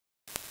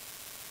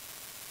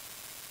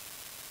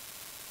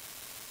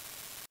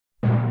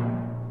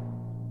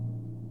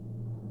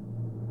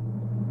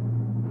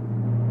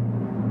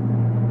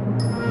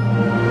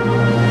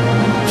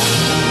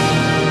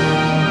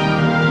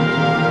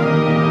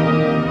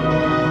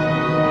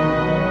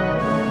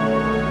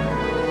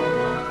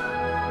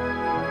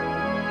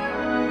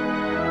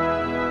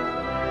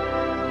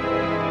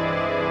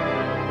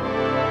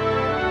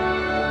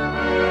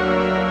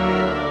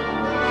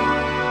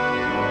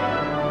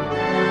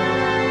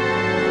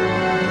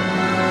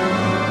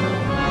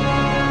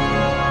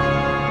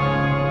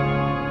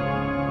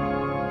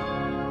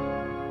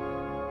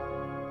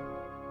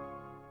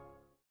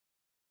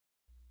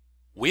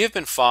We have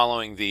been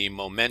following the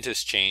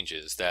momentous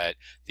changes that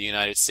the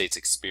United States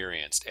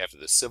experienced after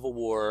the Civil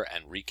War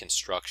and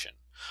Reconstruction,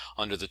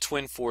 under the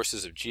twin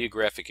forces of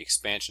geographic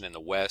expansion in the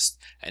West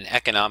and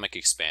economic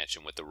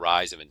expansion with the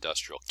rise of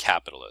industrial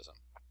capitalism.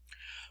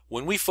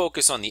 When we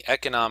focus on the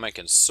economic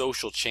and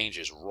social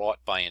changes wrought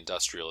by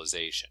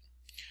industrialization,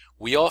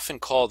 we often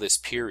call this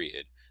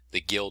period the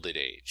Gilded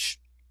Age,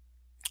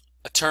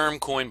 a term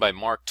coined by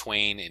Mark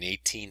Twain in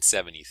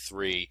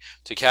 1873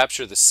 to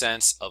capture the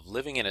sense of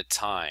living in a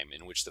time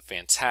in which the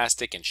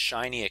fantastic and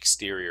shiny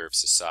exterior of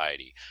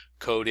society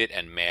coated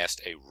and masked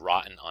a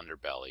rotten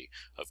underbelly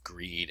of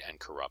greed and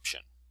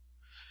corruption.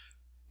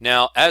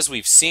 Now, as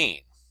we've seen,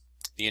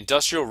 the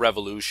Industrial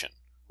Revolution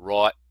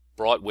brought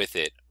with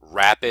it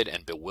rapid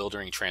and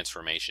bewildering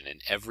transformation in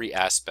every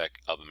aspect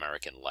of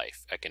American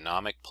life: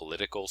 economic,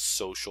 political,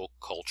 social,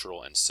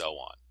 cultural, and so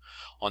on.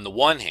 On the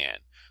one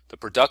hand, the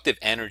productive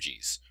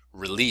energies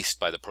released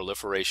by the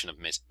proliferation of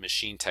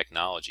machine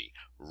technology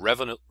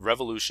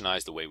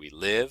revolutionized the way we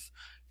live,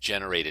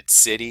 generated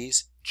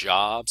cities,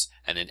 jobs,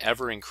 and an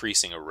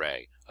ever-increasing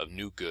array of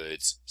new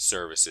goods,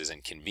 services,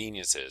 and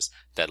conveniences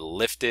that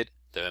lifted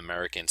the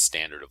American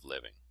standard of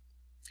living.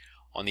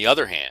 On the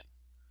other hand,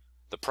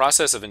 the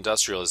process of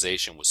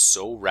industrialization was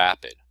so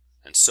rapid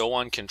and so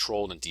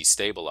uncontrolled and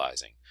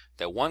destabilizing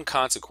that one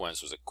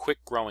consequence was a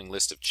quick-growing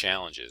list of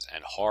challenges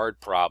and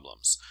hard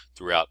problems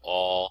throughout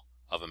all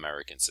of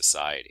American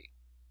society.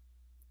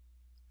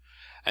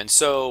 And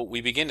so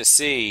we begin to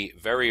see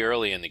very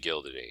early in the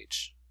Gilded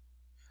Age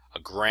a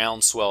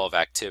groundswell of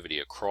activity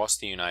across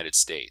the United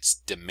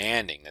States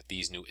demanding that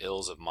these new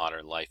ills of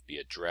modern life be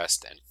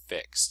addressed and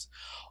fixed.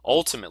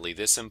 Ultimately,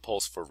 this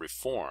impulse for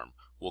reform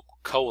will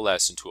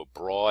coalesce into a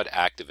broad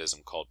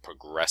activism called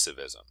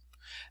progressivism,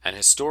 and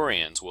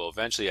historians will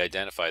eventually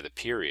identify the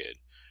period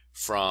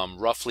from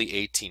roughly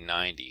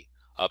 1890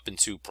 up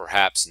into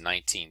perhaps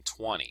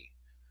 1920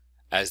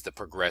 as the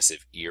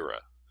Progressive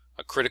Era,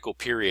 a critical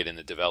period in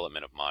the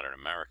development of modern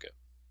America.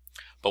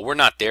 But we're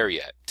not there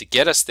yet. To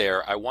get us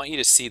there, I want you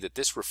to see that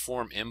this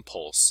reform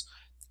impulse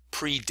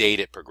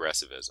predated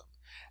progressivism,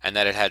 and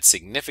that it had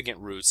significant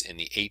roots in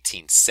the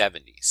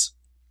 1870s,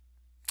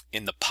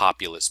 in the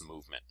populist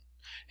movement.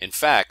 In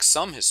fact,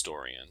 some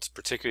historians,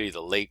 particularly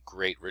the late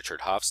great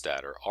Richard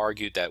Hofstadter,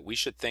 argued that we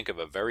should think of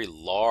a very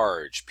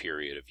large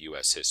period of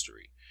U.S.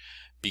 history,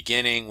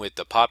 beginning with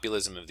the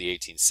populism of the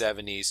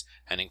 1870s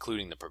and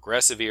including the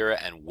Progressive Era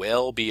and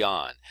well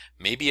beyond,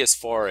 maybe as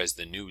far as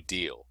the New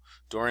Deal,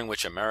 during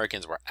which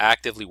Americans were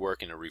actively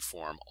working to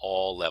reform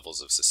all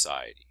levels of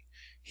society.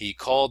 He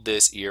called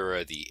this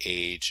era the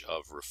Age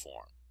of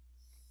Reform.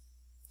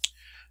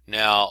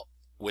 Now,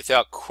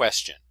 without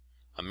question,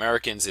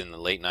 Americans in the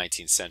late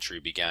 19th century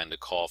began to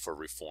call for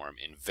reform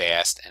in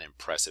vast and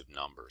impressive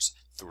numbers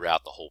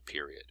throughout the whole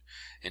period,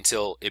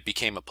 until it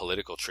became a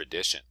political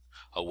tradition,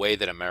 a way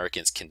that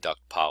Americans conduct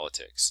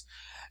politics.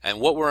 And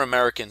what were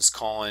Americans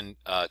calling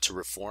to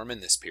reform in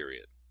this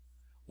period?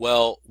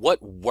 Well,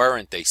 what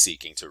weren't they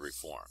seeking to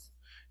reform?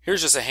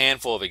 Here's just a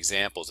handful of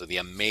examples of the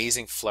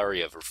amazing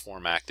flurry of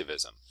reform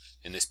activism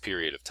in this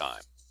period of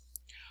time.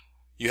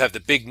 You have the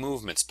big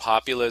movements,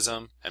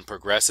 populism and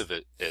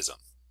progressivism.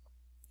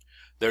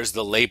 There's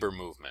the labor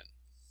movement,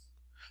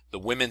 the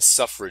women's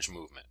suffrage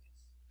movement,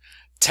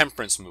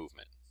 temperance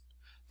movement,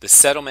 the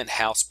settlement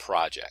house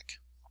project,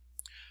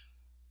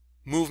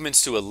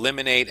 movements to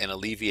eliminate and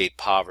alleviate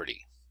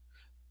poverty,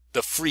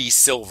 the free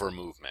silver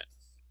movement,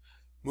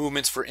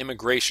 movements for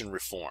immigration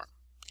reform,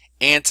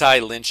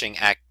 anti-lynching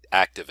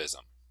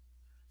activism,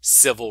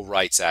 civil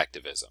rights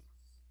activism,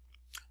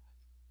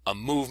 a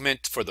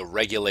movement for the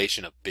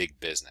regulation of big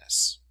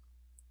business,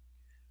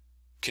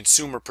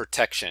 consumer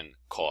protection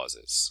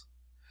causes,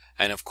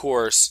 and of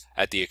course,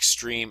 at the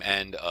extreme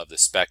end of the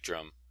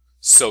spectrum,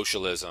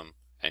 socialism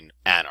and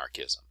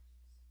anarchism.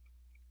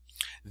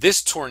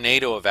 This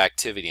tornado of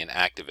activity and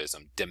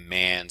activism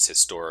demands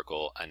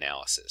historical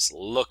analysis.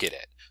 Look at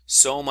it.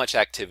 So much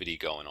activity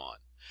going on.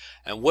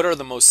 And what are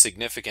the most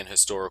significant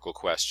historical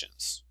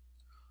questions?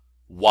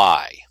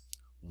 Why?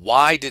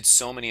 Why did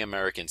so many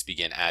Americans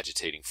begin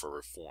agitating for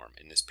reform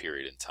in this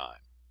period in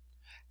time?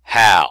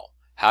 How?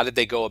 How did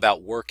they go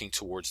about working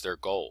towards their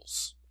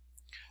goals?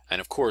 And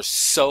of course,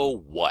 so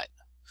what?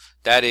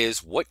 That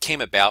is, what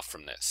came about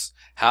from this?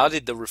 How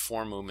did the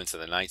reform movements of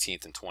the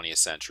 19th and 20th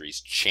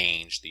centuries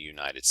change the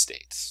United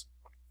States?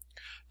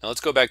 Now let's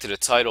go back to the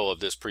title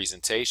of this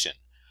presentation,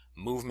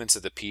 Movements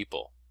of the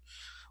People.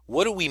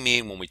 What do we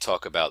mean when we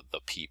talk about the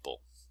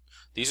people?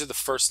 These are the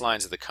first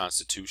lines of the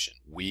Constitution,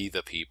 we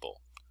the people.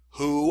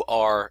 Who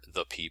are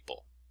the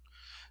people?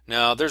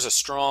 Now there's a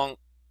strong,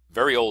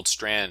 very old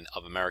strand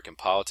of American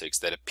politics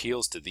that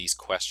appeals to these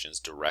questions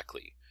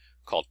directly,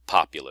 called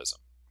populism.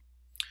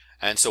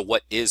 And so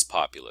what is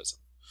populism?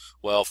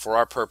 Well, for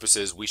our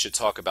purposes, we should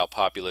talk about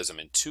populism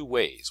in two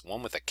ways,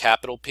 one with a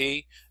capital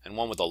P and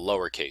one with a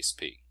lowercase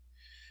p.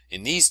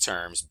 In these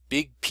terms,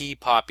 big P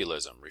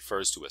populism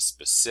refers to a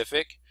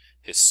specific,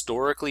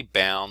 historically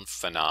bound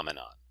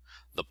phenomenon,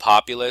 the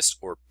populist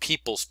or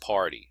People's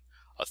Party,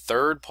 a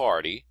third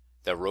party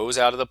that rose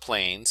out of the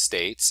plains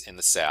states in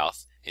the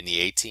South in the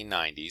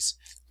 1890s,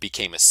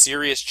 became a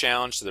serious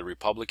challenge to the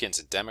Republicans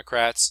and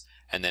Democrats,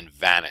 and then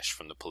vanished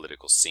from the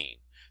political scene,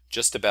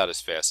 just about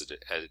as fast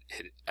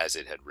as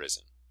it had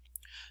risen.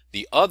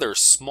 The other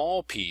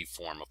small p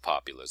form of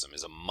populism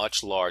is a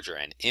much larger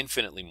and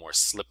infinitely more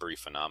slippery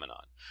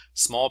phenomenon.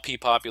 Small p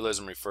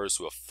populism refers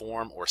to a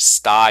form or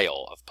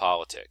style of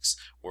politics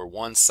where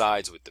one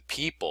sides with the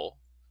people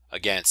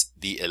against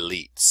the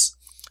elites.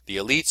 The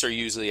elites are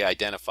usually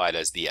identified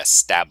as the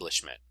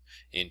establishment,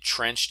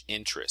 entrenched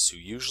interests who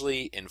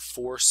usually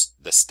enforce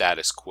the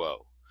status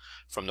quo.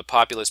 From the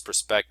populist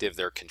perspective,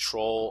 their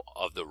control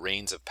of the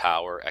reins of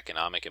power,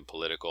 economic and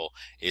political,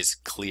 is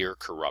clear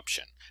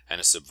corruption and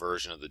a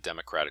subversion of the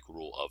democratic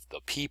rule of the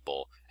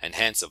people, and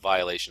hence a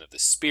violation of the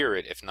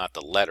spirit, if not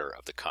the letter,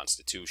 of the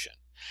Constitution.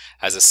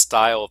 As a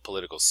style of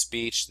political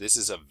speech, this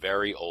is a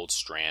very old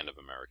strand of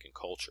American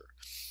culture.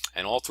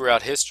 And all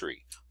throughout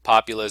history,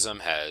 populism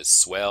has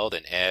swelled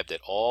and ebbed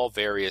at all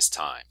various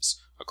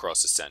times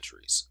across the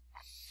centuries.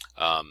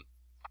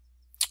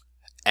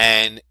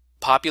 And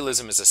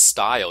populism is a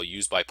style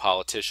used by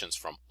politicians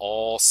from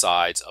all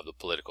sides of the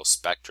political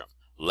spectrum,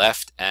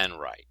 left and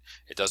right.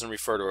 It doesn't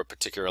refer to a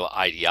particular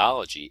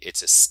ideology,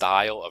 it's a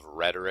style of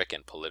rhetoric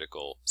and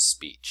political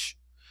speech.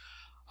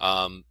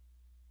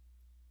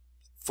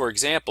 For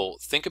example,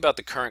 think about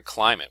the current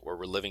climate where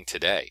we're living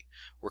today.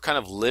 We're kind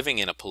of living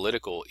in a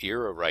political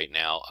era right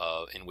now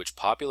in which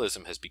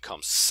populism has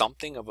become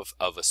something of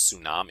a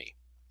tsunami.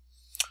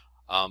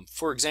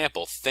 For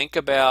example, think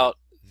about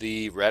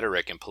the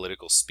rhetoric and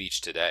political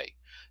speech today.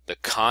 The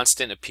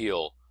constant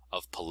appeal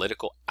of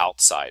political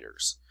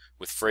outsiders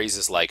with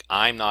phrases like,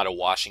 "I'm not a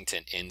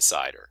Washington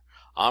insider.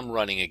 I'm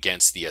running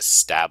against the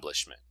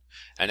establishment."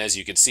 And as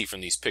you can see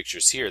from these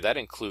pictures here, that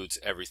includes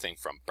everything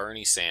from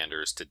Bernie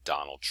Sanders to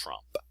Donald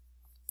Trump.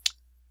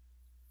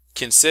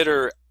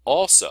 Consider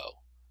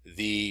also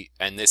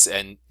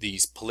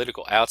these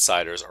political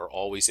outsiders are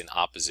always in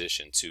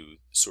opposition to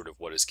sort of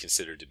what is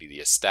considered to be the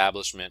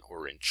establishment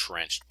or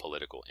entrenched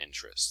political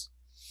interests.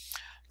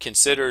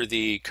 Consider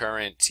the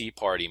current Tea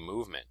Party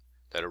movement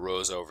that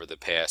arose over the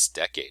past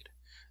decade.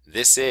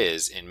 This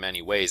is, in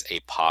many ways,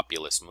 a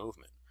populist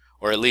movement,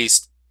 or at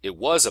least it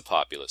was a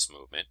populist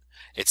movement.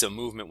 It's a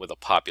movement with a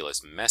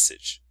populist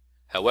message.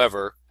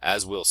 However,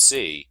 as we'll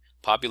see,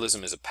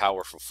 populism is a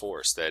powerful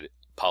force that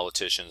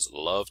politicians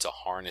love to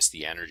harness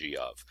the energy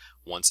of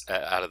once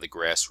out of the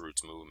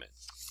grassroots movement.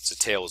 It's a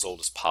tale as old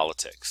as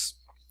politics.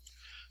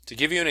 To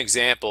give you an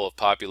example of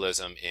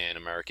populism in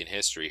American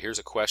history, here's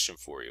a question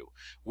for you.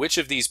 Which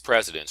of these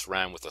presidents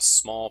ran with a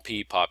small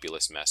p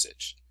populist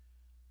message?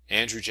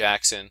 Andrew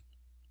Jackson,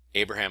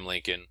 Abraham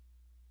Lincoln,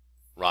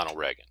 Ronald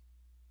Reagan.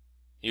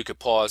 You could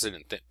pause it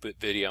and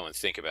video and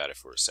think about it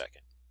for a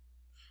second.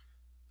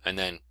 And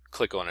then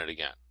click on it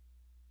again.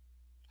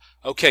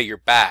 Okay, you're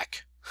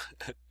back.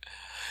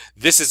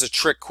 This is a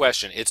trick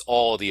question. It's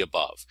all of the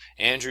above.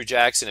 Andrew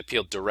Jackson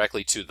appealed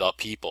directly to the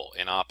people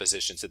in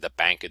opposition to the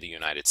Bank of the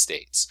United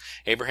States.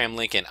 Abraham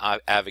Lincoln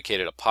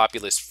advocated a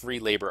populist free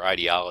labor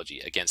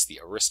ideology against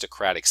the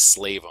aristocratic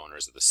slave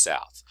owners of the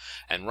South.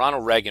 And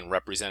Ronald Reagan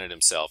represented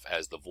himself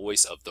as the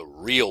voice of the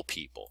real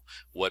people,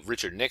 what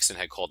Richard Nixon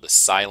had called the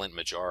silent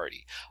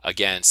majority,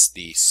 against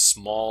the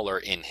smaller,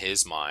 in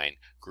his mind,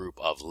 group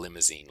of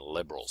limousine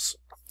liberals.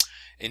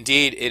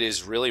 Indeed, it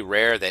is really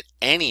rare that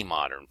any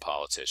modern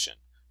politician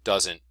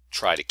doesn't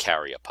try to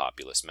carry a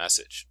populist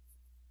message.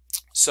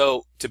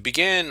 So, to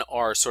begin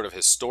our sort of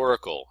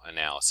historical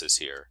analysis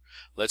here,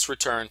 let's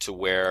return to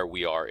where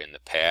we are in the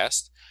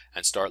past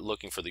and start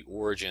looking for the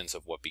origins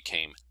of what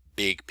became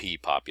Big P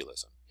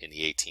populism in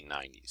the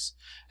 1890s.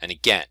 And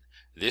again,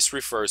 this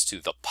refers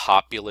to the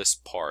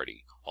Populist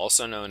Party,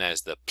 also known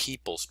as the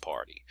People's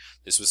Party.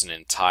 This was an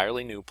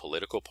entirely new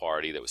political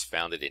party that was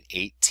founded in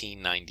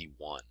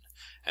 1891.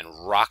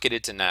 And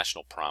rocketed to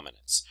national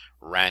prominence,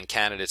 ran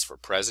candidates for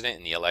president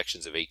in the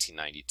elections of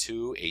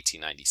 1892,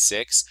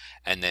 1896,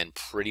 and then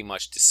pretty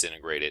much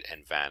disintegrated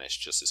and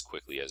vanished just as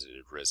quickly as it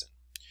had risen.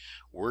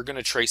 We're going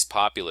to trace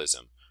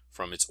populism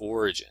from its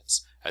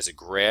origins as a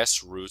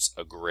grassroots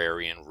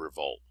agrarian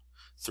revolt,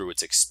 through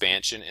its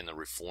expansion in the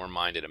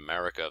reform-minded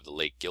America of the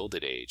late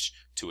Gilded Age,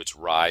 to its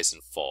rise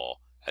and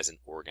fall as an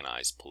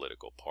organized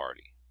political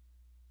party.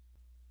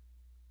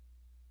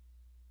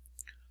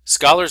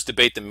 Scholars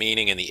debate the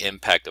meaning and the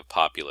impact of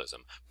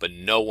populism, but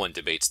no one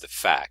debates the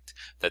fact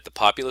that the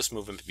populist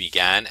movement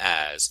began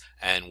as,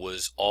 and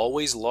was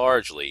always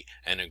largely,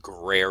 an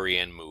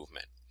agrarian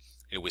movement.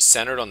 It was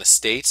centered on the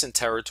states and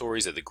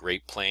territories of the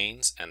Great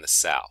Plains and the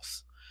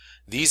South.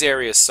 These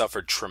areas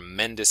suffered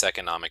tremendous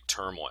economic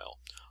turmoil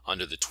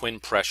under the twin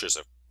pressures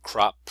of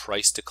crop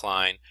price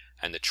decline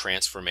and the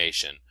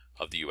transformation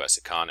of the U.S.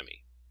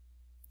 economy.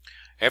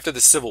 After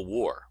the Civil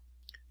War,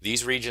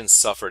 these regions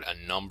suffered a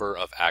number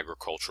of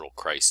agricultural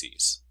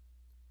crises.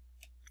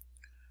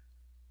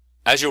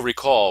 As you'll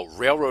recall,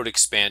 railroad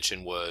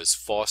expansion was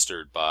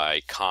fostered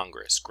by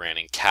Congress,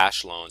 granting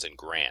cash loans and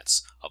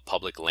grants of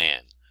public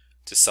land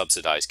to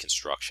subsidize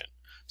construction.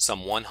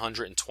 some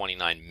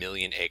 129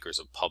 million acres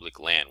of public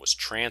land was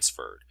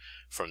transferred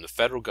from the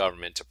federal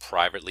government to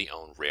privately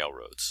owned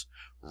railroads.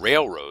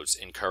 Railroads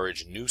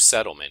encouraged new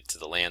settlement to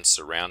the land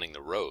surrounding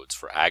the roads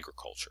for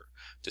agriculture,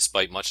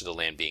 despite much of the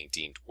land being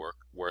deemed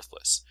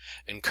worthless.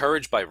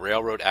 Encouraged by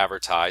railroad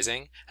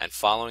advertising and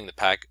following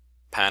the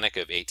Panic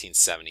of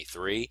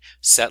 1873,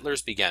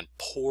 settlers began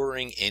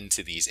pouring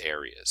into these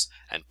areas,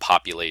 and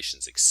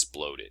populations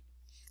exploded.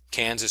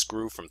 Kansas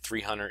grew from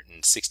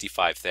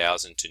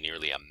 365,000 to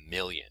nearly 1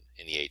 million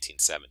in the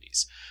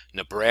 1870s.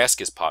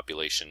 Nebraska's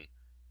population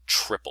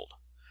tripled.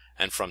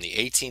 And from the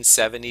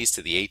 1870s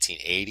to the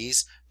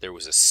 1880s, there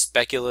was a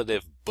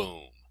speculative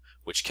boom,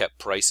 which kept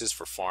prices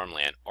for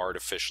farmland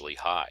artificially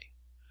high.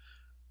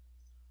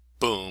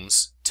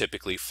 Booms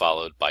typically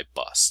followed by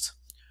bust.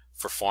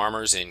 For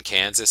farmers in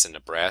Kansas and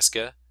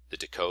Nebraska, the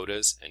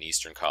Dakotas, and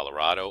eastern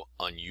Colorado,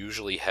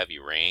 unusually heavy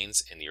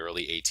rains in the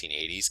early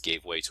 1880s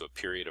gave way to a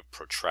period of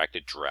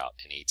protracted drought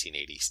in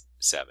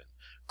 1887.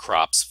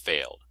 Crops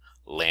failed,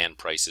 land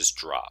prices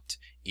dropped,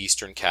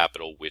 eastern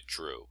capital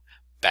withdrew,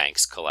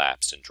 banks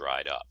collapsed and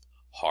dried up.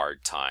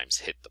 Hard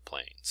times hit the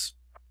plains.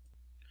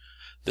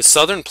 The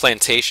southern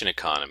plantation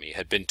economy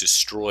had been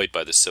destroyed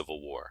by the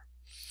Civil War.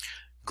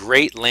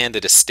 Great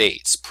landed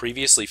estates,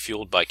 previously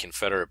fueled by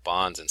Confederate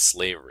bonds and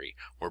slavery,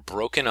 were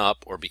broken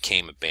up or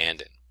became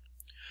abandoned.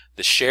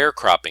 The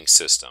sharecropping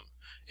system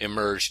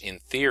emerged in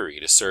theory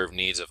to serve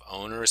needs of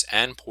owners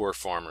and poor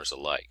farmers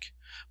alike.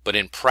 But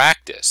in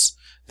practice,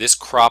 this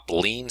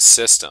crop-lien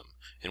system,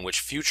 in which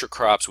future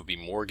crops would be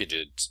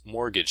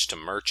mortgaged to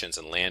merchants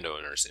and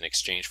landowners in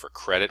exchange for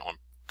credit on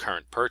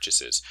current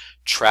purchases,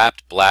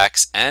 trapped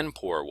blacks and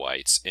poor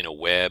whites in a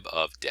web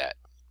of debt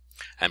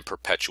and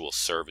perpetual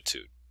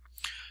servitude.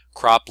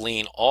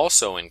 Crop-lien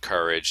also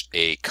encouraged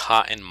a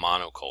cotton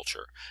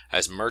monoculture,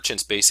 as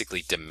merchants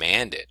basically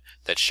demanded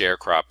that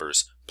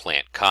sharecroppers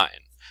plant cotton.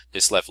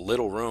 This left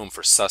little room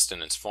for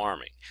sustenance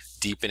farming,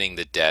 deepening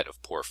the debt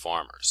of poor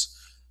farmers.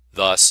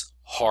 Thus,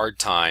 hard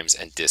times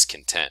and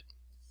discontent.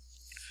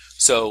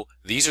 So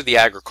these are the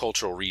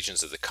agricultural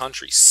regions of the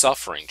country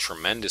suffering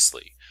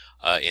tremendously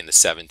in the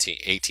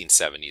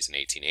 1870s and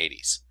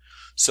 1880s.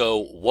 So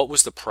what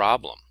was the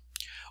problem?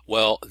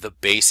 Well, the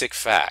basic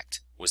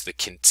fact was the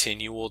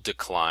continual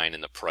decline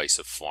in the price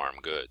of farm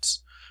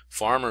goods.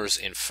 Farmers,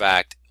 in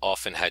fact,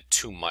 often had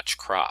too much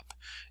crop.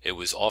 It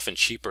was often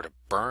cheaper to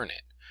burn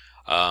it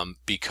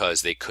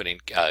because they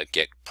couldn't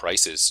get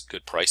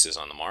good prices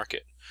on the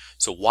market.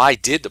 So why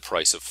did the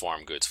price of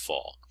farm goods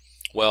fall?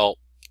 Well,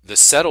 the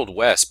settled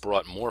West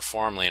brought more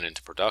farmland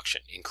into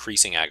production,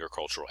 increasing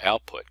agricultural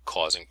output,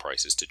 causing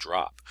prices to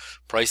drop.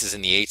 Prices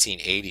in the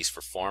 1880s for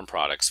farm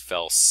products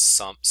fell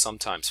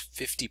sometimes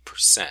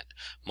 50%,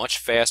 much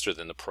faster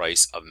than the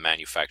price of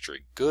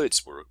manufactured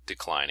goods were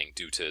declining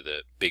due to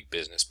the big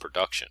business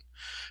production.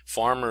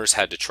 Farmers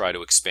had to try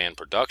to expand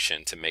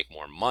production to make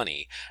more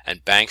money,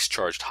 and banks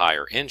charged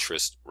higher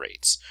interest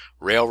rates.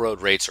 Railroad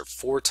rates are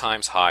 4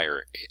 times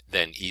higher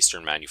than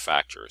eastern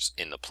manufacturers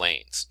in the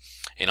plains.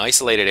 In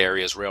isolated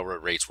areas,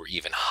 railroad rates were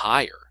even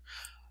higher.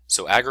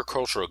 So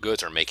agricultural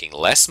goods are making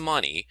less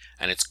money,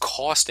 and it's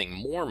costing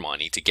more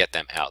money to get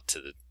them out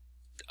to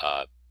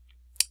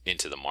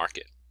into the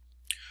market.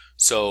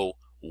 So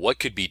what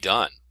could be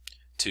done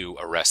to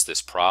arrest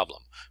this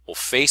problem? Well,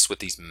 faced with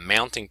these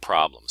mounting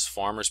problems,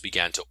 farmers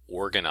began to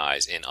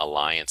organize in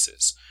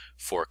alliances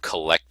for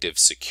collective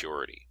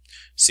security,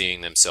 seeing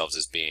themselves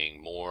as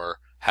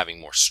having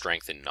more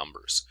strength in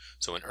numbers.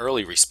 So an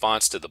early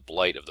response to the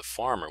blight of the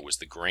farmer was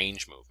the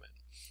Grange movement.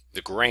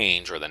 The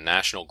Grange, or the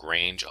National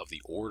Grange of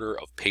the Order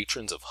of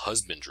Patrons of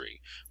Husbandry,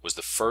 was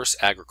the first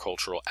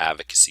agricultural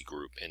advocacy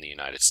group in the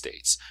United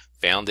States,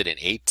 founded in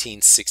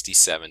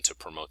 1867 to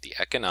promote the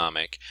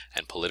economic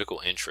and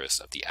political interests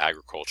of the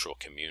agricultural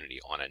community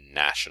on a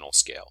national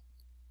scale.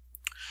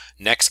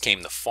 Next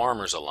came the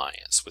Farmers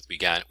Alliance, which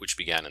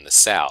began in the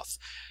South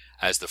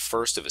as the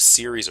first of a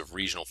series of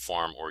regional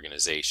farm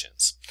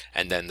organizations,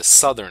 and then the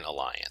Southern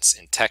Alliance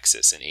in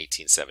Texas in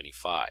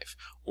 1875,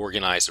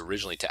 organized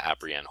originally to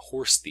apprehend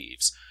horse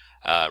thieves,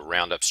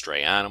 round up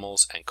stray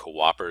animals, and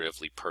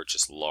cooperatively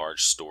purchase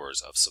large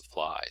stores of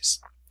supplies.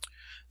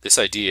 This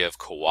idea of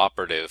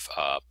cooperative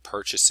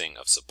purchasing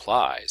of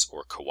supplies,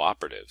 or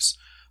cooperatives,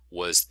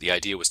 was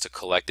to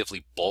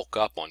collectively bulk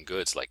up on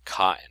goods like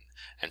cotton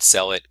and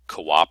sell it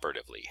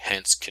cooperatively,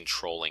 hence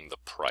controlling the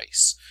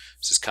price.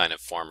 This is kind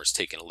of farmers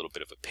taking a little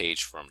bit of a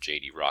page from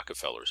J.D.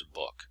 Rockefeller's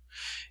book.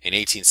 In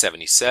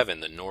 1877,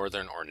 the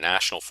Northern or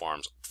National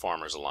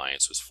Farmers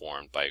Alliance was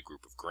formed by a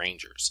group of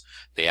Grangers.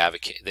 They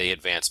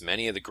advanced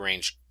many of the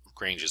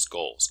Grange's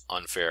goals: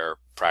 unfair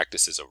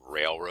practices of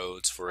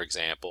railroads, for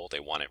example.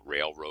 They wanted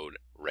railroad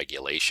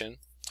regulation.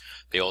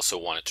 They also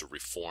wanted to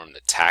reform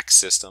the tax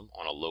system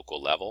on a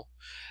local level,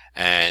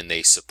 and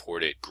they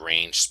supported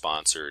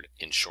Grange-sponsored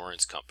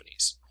insurance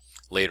companies.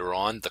 Later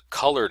on, the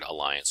Colored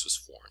Alliance was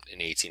formed in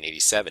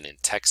 1887 in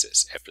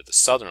Texas after the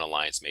Southern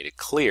Alliance made it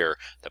clear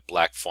that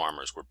black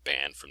farmers were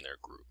banned from their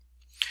group.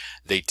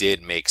 They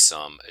did make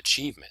some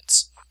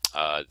achievements.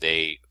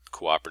 They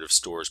cooperative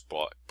stores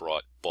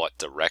bought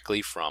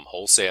directly from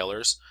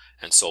wholesalers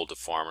and sold to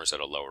farmers at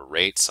a lower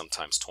rate,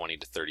 sometimes 20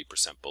 to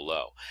 30%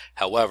 below.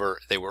 However,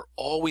 they were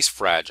always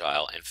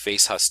fragile and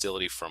faced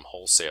hostility from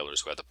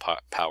wholesalers who had the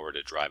power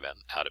to drive them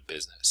out of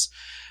business.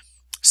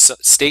 So,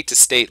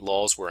 state-to-state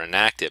laws were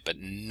enacted, but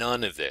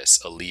none of this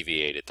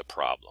alleviated the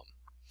problem.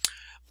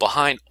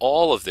 Behind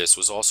all of this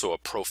was also a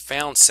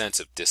profound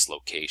sense of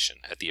dislocation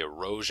at the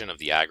erosion of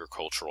the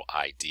agricultural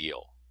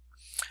ideal,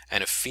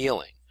 and a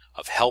feeling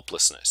of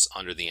helplessness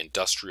under the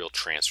industrial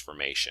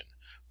transformation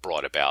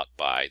brought about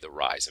by the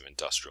rise of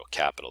industrial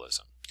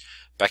capitalism.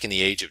 Back in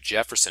the age of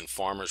Jefferson,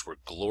 farmers were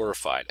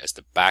glorified as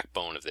the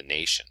backbone of the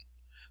nation.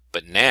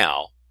 But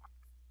now,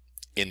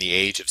 in the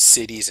age of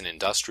cities and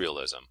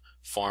industrialism,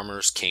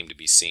 farmers came to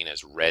be seen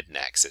as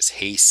rednecks, as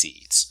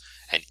hayseeds,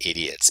 and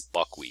idiots,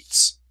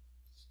 buckwheats.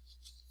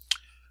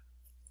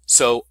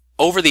 So,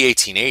 over the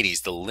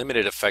 1880s, the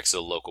limited effects of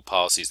the local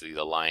policies of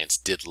the Alliance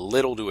did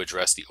little to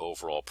address the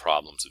overall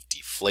problems of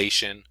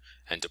deflation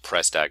and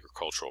depressed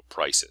agricultural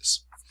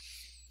prices.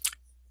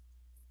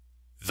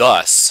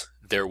 Thus,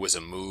 there was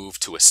a move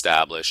to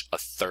establish a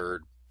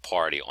third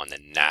party on the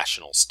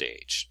national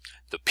stage.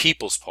 The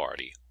People's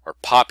Party, or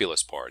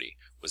Populist Party,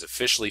 was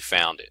officially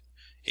founded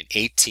in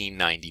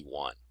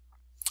 1891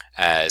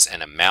 as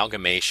an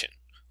amalgamation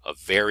of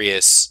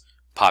various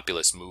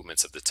populist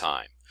movements of the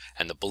time,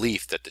 and the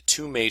belief that the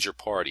two major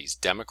parties,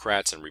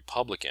 Democrats and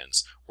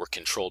Republicans, were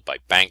controlled by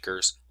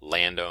bankers,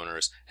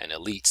 landowners, and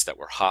elites that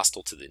were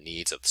hostile to the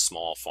needs of the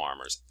small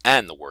farmers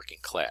and the working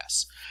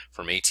class.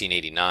 From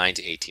 1889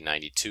 to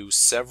 1892,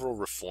 several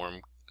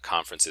reform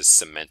conferences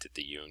cemented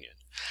the Union.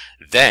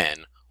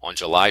 Then, on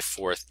July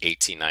 4th,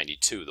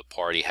 1892, the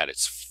party had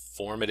its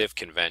formative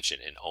convention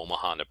in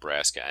Omaha,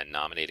 Nebraska, and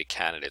nominated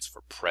candidates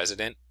for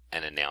president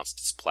and announced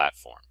its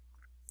platform.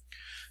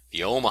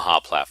 The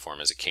Omaha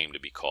Platform, as it came to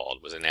be called,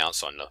 was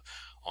announced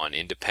on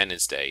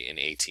Independence Day in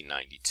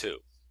 1892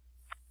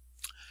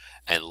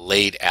 and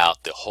laid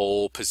out the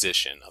whole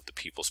position of the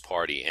People's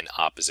Party in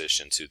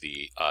opposition to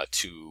the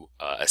two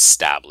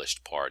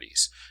established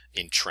parties,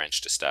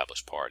 entrenched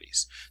established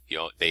parties.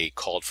 They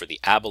called for the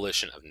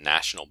abolition of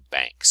national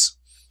banks,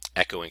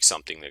 echoing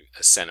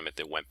a sentiment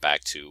that went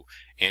back to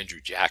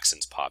Andrew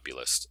Jackson's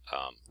populist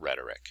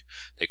rhetoric.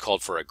 They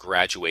called for a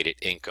graduated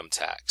income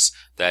tax.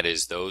 That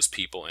is, those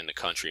people in the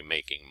country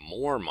making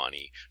more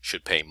money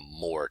should pay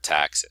more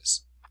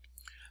taxes.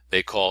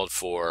 They called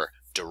for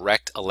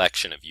direct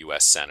election of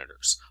U.S.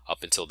 senators.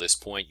 Up until this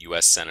point,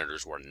 U.S.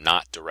 senators were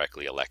not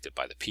directly elected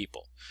by the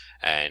people,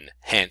 and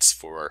hence,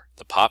 for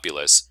the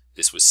populace,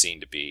 this was seen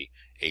to be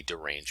a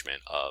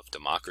derangement of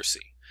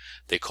democracy.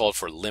 They called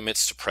for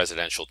limits to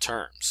presidential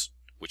terms,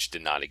 which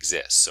did not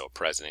exist, so a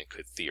president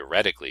could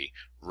theoretically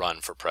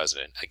run for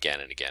president again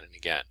and again and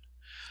again.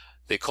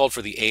 They called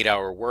for the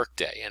 8-hour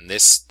workday, and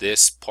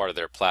this part of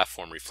their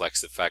platform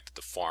reflects the fact that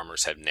the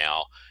farmers have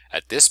now,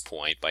 at this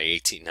point, by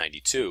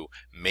 1892,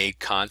 made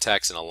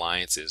contacts and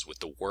alliances with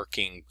the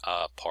working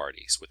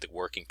parties, with the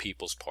working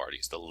people's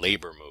parties, the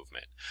labor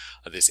movement.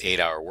 This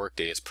 8-hour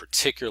workday is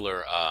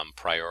particular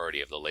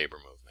priority of the labor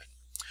movement.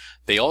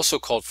 They also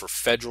called for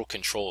federal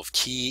control of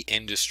key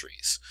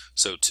industries,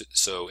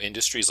 so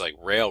industries like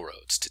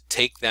railroads, to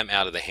take them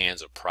out of the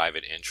hands of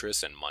private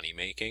interests and money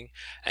making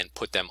and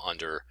put them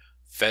under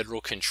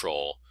federal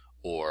control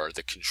or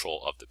the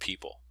control of the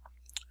people.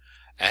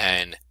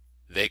 And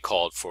they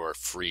called for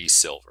free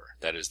silver,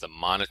 that is, the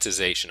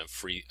monetization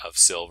of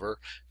silver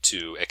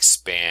to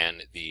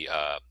expand the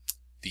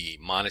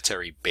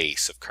monetary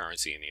base of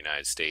currency in the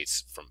United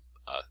States from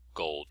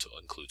gold to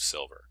include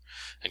silver.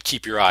 And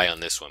keep your eye on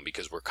this one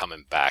because we're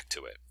coming back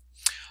to it.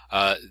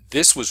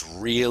 This was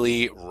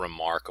really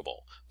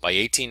remarkable. By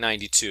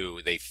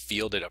 1892, they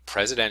fielded a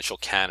presidential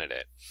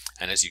candidate,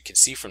 and as you can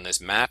see from this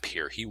map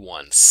here, he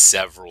won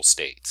several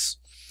states,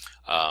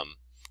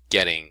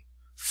 getting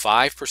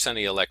 5% of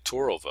the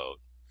electoral vote,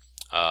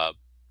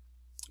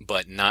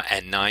 but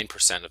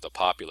 9% of the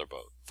popular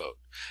vote.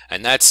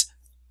 And that's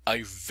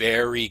a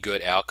very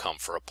good outcome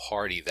for a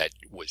party that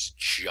was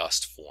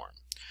just formed.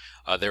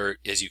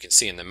 As you can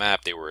see in the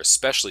map, they were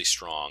especially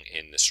strong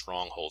in the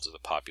strongholds of the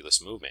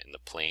populist movement in the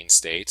Plain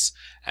States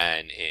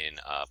and in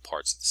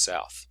parts of the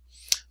South.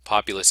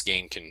 Populists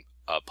gained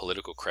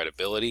political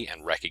credibility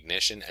and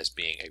recognition as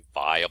being a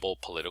viable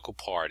political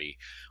party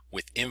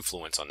with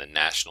influence on the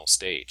national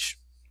stage.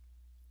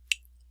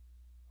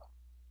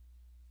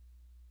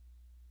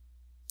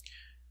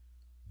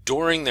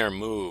 During their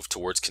move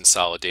towards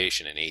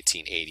consolidation in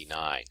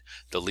 1889,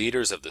 the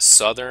leaders of the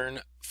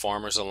Southern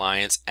Farmers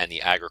Alliance and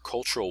the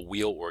Agricultural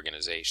Wheel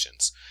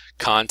Organizations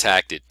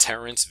contacted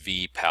Terence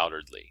V.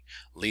 Powderly,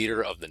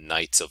 leader of the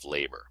Knights of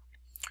Labor.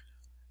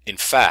 In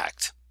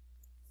fact,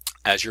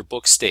 As your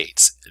book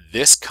states,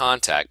 this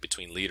contact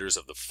between leaders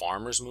of the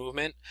farmers'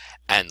 movement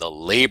and the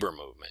labor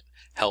movement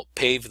helped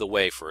pave the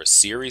way for a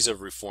series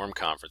of reform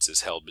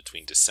conferences held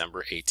between December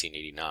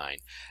 1889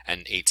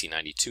 and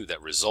 1892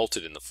 that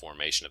resulted in the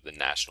formation of the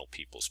National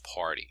People's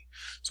Party.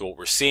 So what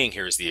we're seeing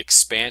here is the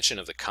expansion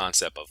of the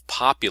concept of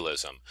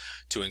populism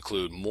to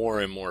include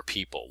more and more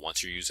people.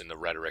 Once you're using the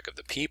rhetoric of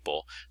the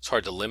people, it's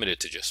hard to limit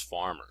it to just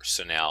farmers.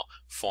 So now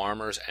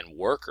farmers and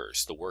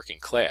workers, the working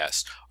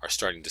class, are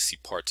starting to see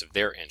parts of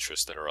their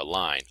interests that are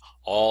aligned,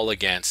 all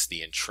against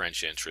the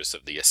entrenched interests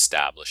of the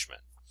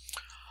establishment.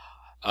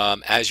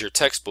 As your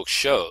textbook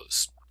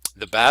shows,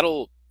 the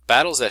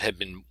battles that had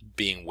been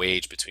being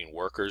waged between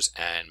workers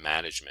and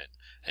management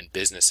and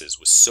businesses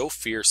was so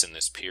fierce in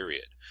this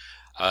period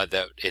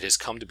that it has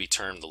come to be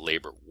termed the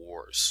labor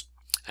wars.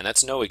 And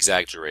that's no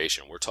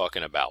exaggeration. We're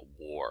talking about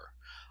war.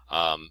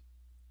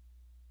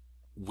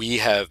 We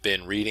have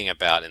been reading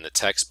about in the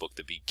textbook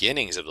the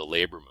beginnings of the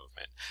labor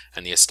movement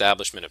and the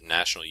establishment of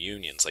national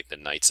unions like the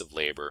Knights of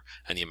Labor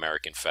and the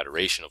American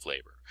Federation of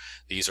Labor.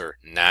 These are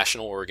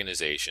national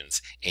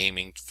organizations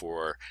aiming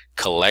for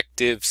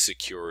collective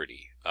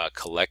security,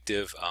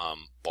 collective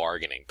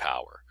bargaining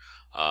power,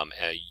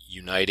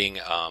 uniting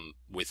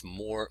with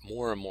more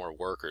and more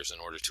workers in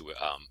order to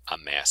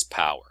amass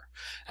power.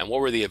 And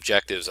what were the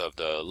objectives of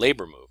the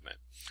labor movement?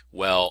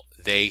 Well,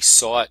 they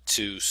sought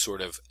to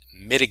sort of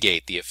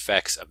mitigate the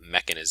effects of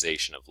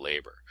mechanization of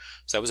labor.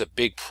 So that was a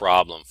big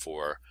problem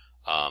for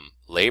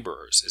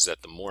laborers, is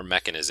that the more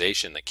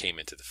mechanization that came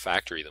into the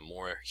factory, the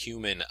more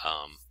human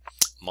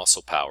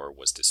muscle power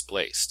was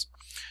displaced.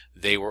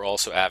 They were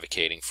also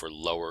advocating for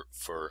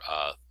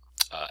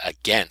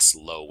against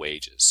low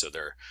wages. So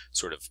they're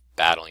sort of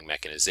battling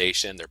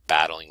mechanization, they're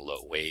battling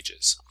low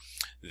wages.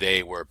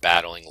 They were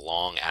battling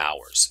long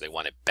hours. They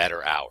wanted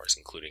better hours,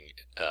 including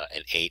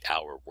an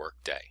 8-hour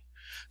workday.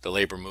 The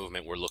labor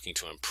movement were looking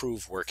to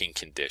improve working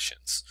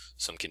conditions.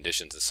 Some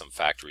conditions in some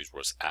factories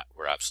were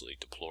absolutely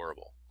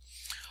deplorable.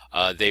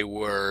 They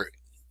were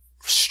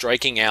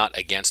striking out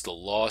against the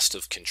loss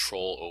of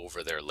control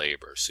over their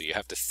labor. So you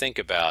have to think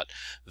about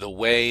the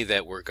way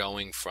that we're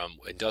going from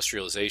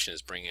industrialization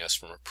is bringing us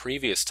from a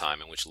previous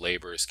time in which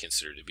labor is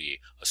considered to be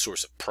a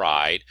source of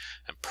pride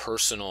and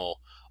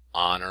personal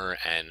honor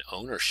and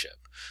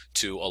ownership,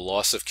 to a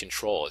loss of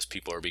control as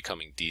people are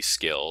becoming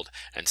de-skilled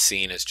and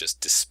seen as just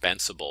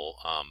dispensable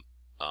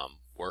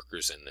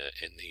workers in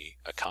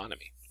the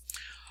economy.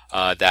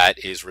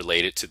 That is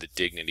related to the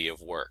dignity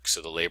of work.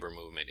 So the labor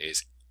movement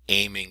is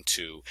aiming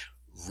to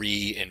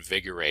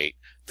reinvigorate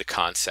the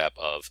concept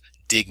of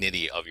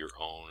dignity of your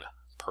own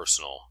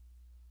personal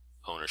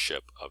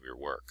ownership of your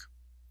work.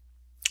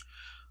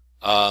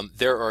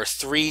 There are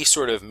three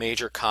sort of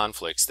major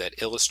conflicts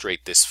that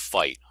illustrate this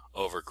fight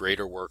over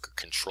greater worker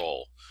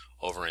control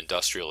over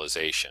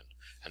industrialization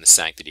and the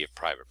sanctity of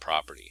private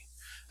property.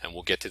 And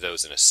we'll get to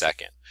those in a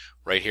second.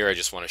 Right here I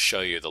just want to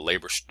show you the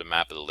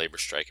map of the labor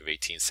strike of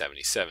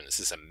 1877. This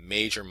is a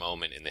major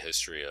moment in the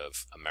history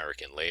of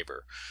American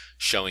labor,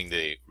 showing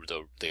the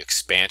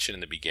expansion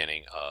in the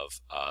beginning of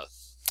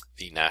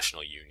the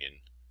National Union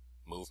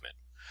movement.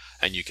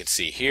 And you can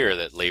see here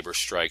that labor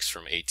strikes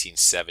from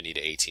 1870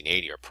 to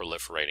 1880 are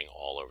proliferating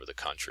all over the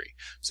country.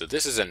 So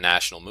this is a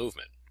national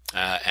movement.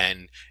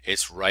 And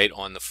it's right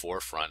on the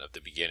forefront of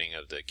the beginning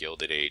of the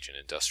Gilded Age and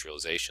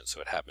industrialization,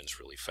 so it happens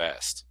really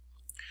fast.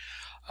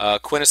 A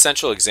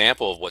quintessential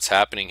example of what's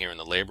happening here in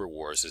the labor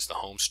wars is the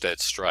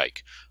Homestead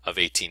Strike of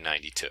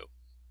 1892.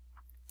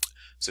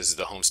 So this is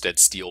the Homestead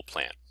Steel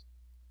Plant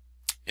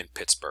in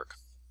Pittsburgh,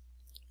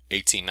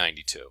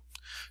 1892.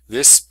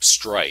 This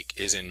strike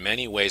is in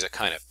many ways a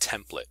kind of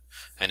template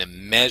and a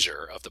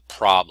measure of the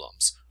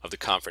problems of the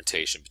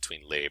confrontation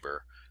between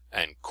labor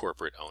and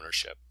corporate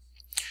ownership.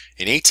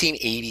 In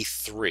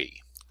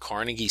 1883,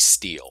 Carnegie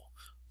Steel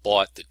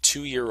bought the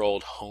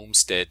 2-year-old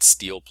Homestead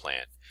Steel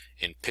Plant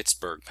in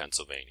Pittsburgh,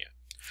 Pennsylvania.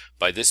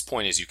 By this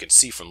point, as you can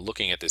see from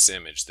looking at this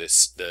image,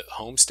 the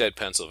Homestead,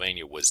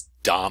 Pennsylvania was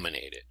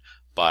dominated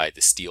by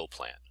the steel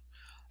plant.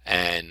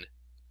 And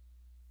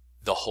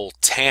the whole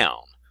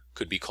town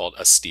could be called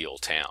a steel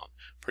town.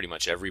 Pretty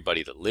much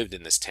everybody that lived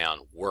in this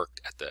town worked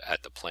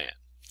at the plant.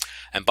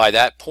 And by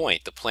that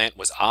point, the plant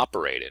was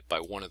operated by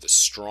one of the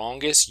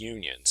strongest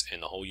unions in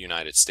the whole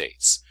United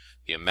States,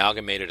 the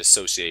Amalgamated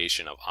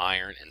Association of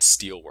Iron and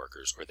Steel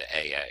Workers, or the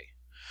AA.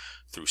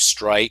 Through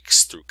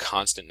strikes, through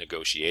constant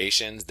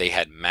negotiations, they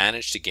had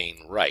managed to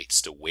gain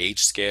rights to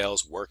wage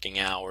scales, working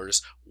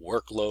hours,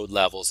 workload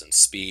levels and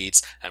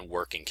speeds, and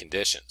working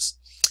conditions.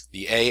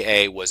 The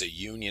AA was a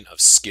union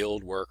of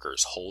skilled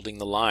workers holding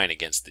the line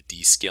against the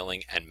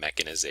de-skilling and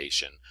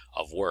mechanization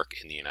of work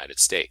in the United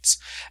States.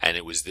 And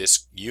it was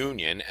this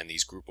union and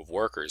these group of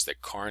workers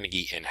that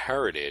Carnegie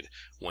inherited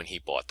when he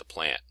bought the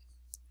plant.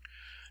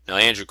 Now,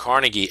 Andrew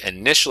Carnegie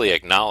initially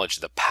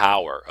acknowledged the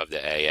power of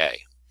the AA,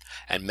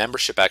 and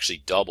membership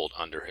actually doubled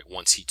under it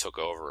once he took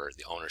over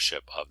the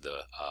ownership of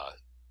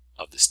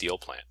the steel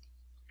plant.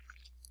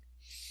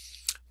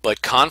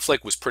 But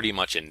conflict was pretty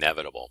much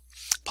inevitable.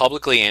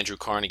 Publicly, Andrew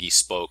Carnegie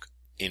spoke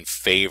in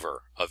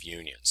favor of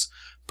unions,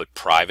 But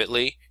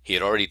privately, he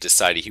had already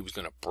decided he was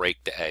going to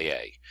break the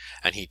AA,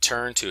 and he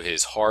turned to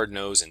his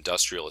hard-nosed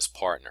industrialist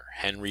partner,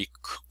 Henry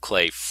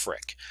Clay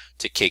Frick,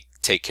 to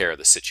take care of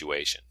the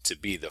situation, to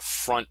be the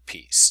front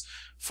piece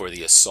for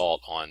the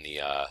assault on the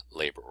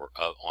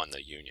on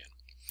the Union.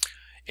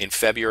 In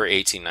February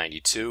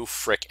 1892,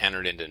 Frick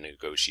entered into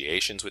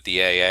negotiations with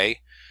the AA.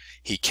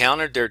 He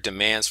countered their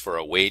demands for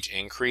a wage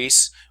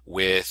increase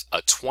with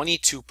a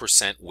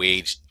 22%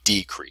 wage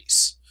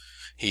decrease.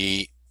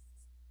 He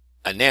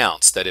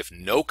announced that if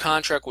no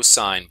contract was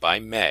signed by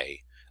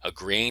May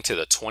agreeing to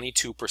the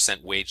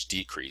 22% wage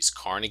decrease,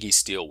 Carnegie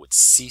Steel would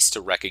cease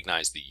to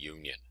recognize the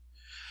Union.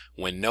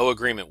 When no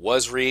agreement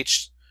was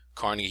reached,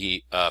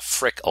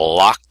 Frick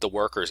locked the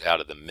workers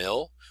out of the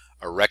mill,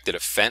 erected a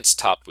fence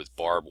topped with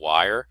barbed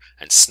wire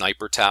and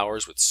sniper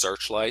towers with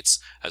searchlights,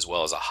 as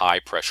well as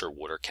high-pressure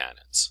water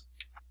cannons.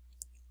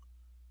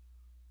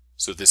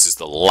 So this is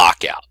the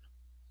lockout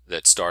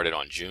that started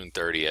on June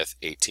 30th,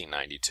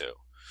 1892.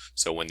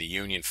 So when the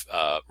Union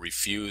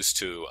refused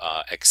to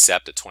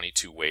accept a 22%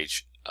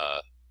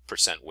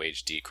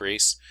 wage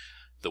decrease,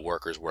 the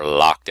workers were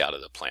locked out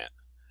of the plant,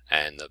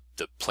 and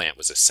the plant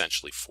was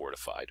essentially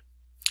fortified.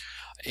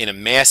 In a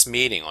mass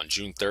meeting on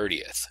June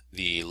 30th,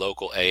 the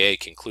local AA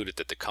concluded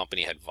that the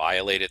company had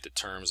violated the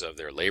terms of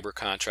their labor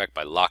contract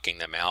by locking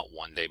them out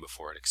one day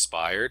before it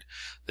expired.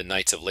 The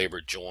Knights of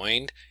Labor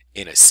joined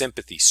in a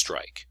sympathy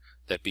strike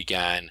that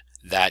began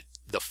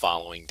the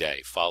following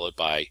day, followed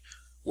by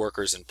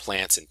workers in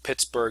plants in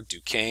Pittsburgh,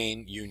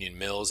 Duquesne, Union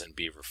Mills, and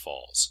Beaver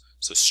Falls.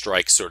 So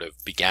strikes sort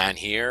of began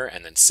here,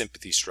 and then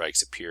sympathy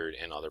strikes appeared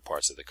in other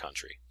parts of the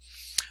country.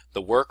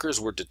 The workers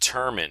were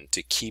determined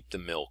to keep the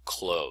mill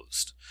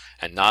closed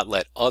and not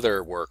let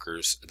other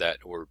workers that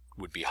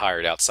would be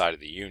hired outside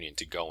of the Union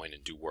to go in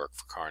and do work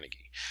for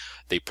Carnegie.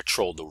 They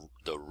patrolled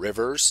the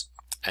rivers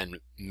and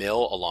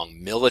mill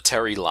along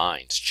military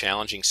lines,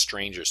 challenging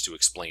strangers to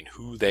explain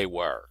who they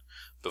were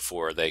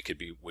before they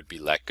would be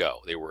let go.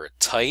 They were a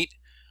tight,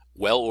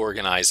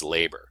 well-organized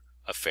labor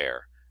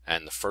affair,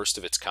 and the first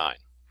of its kind.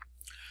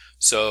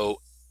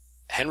 So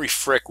Henry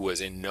Frick was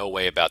in no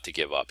way about to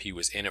give up. He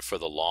was in it for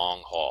the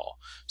long haul.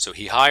 So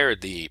he hired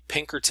the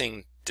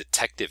Pinkerton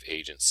Detective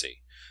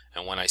Agency.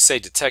 And when I say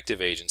detective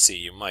agency,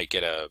 you might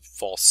get a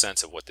false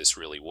sense of what this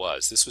really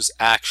was. This was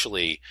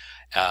actually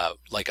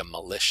like a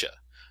militia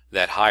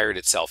that hired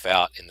itself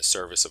out in the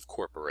service of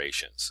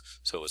corporations.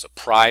 So it was a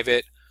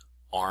private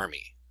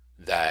army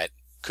that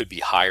could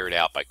be hired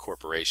out by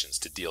corporations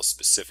to deal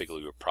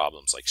specifically with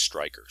problems like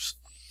strikers.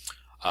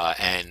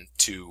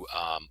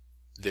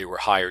 They were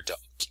hired to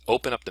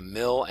open up the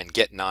mill and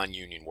get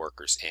non-union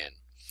workers in.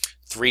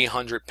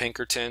 300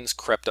 Pinkertons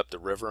crept up the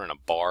river in a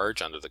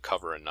barge under the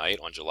cover of night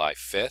on July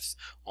 5th,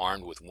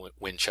 armed with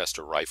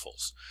Winchester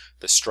rifles.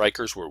 The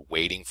strikers were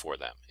waiting for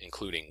them,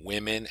 including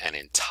women and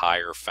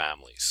entire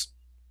families.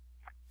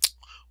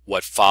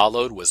 What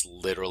followed was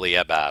literally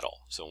a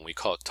battle. So when we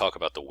talk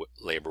about the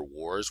labor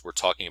wars, we're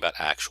talking about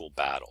actual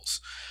battles.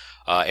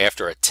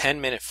 After a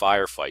 10-minute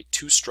firefight,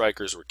 2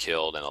 strikers were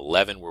killed and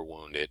 11 were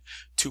wounded.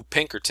 2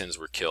 Pinkertons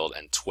were killed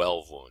and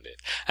 12 wounded.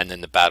 And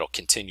then the battle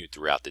continued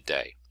throughout the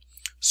day.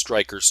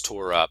 Strikers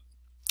tore up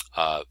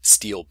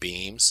steel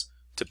beams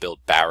to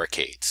build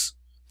barricades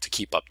to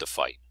keep up the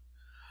fight.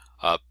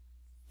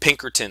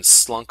 Pinkertons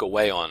slunk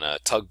away on a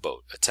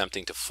tugboat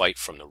attempting to fight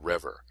from the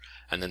river.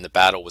 And then the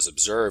battle was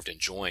observed and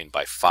joined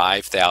by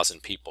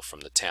 5,000 people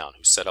from the town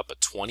who set up a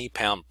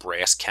 20-pound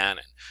brass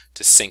cannon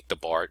to sink the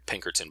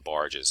Pinkerton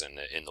barges in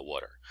the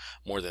water.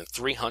 More than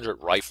 300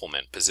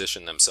 riflemen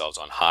positioned themselves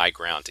on high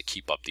ground to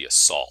keep up the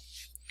assault.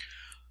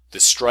 The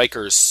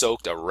strikers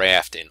soaked a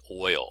raft in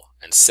oil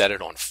and set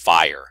it on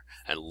fire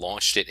and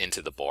launched it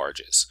into the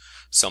barges.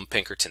 Some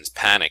Pinkertons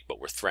panicked but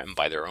were threatened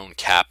by their own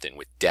captain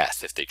with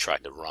death if they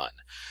tried to run.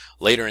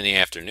 Later in the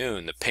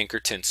afternoon, the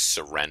Pinkertons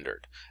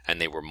surrendered, and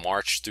they were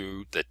marched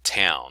through the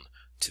town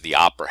to the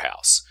Opera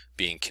House,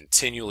 being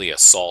continually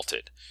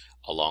assaulted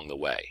along the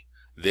way.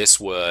 This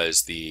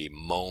was the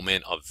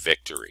moment of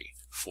victory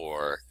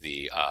for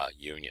the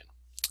Union.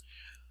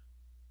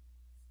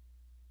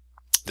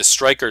 The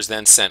strikers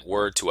then sent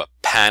word to a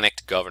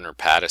panicked Governor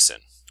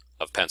Patterson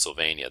of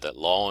Pennsylvania that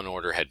law and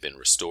order had been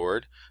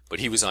restored, but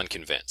he was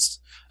unconvinced.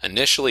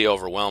 Initially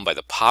overwhelmed by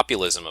the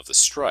populism of the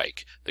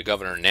strike, the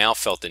governor now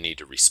felt the need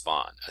to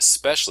respond,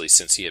 especially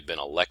since he had been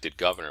elected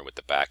governor with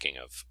the backing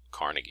of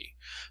Carnegie.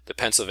 The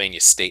Pennsylvania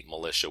state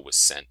militia was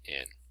sent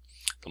in.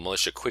 The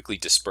militia quickly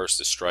dispersed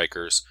the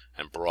strikers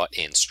and brought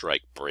in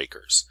strike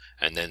breakers,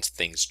 and then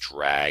things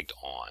dragged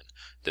on.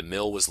 The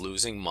mill was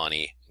losing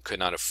money and could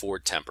not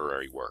afford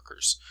temporary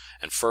workers,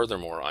 and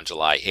furthermore, on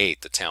July 8th,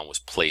 the town was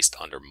placed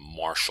under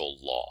martial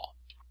law.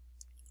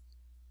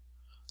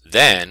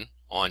 Then,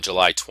 on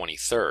July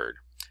 23rd,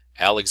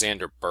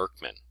 Alexander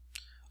Berkman,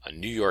 a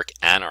New York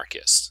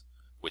anarchist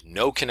with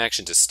no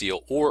connection to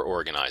steel or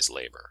organized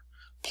labor,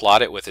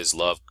 plotted with his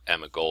love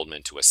Emma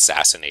Goldman to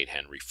assassinate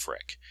Henry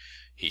Frick.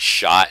 He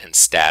shot and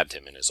stabbed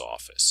him in his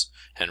office.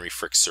 Henry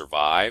Frick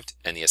survived,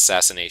 and the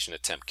assassination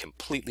attempt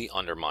completely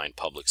undermined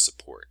public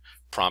support,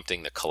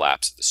 prompting the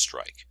collapse of the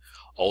strike.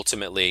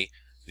 Ultimately,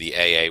 the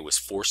AA was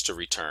forced to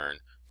return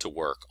to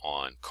work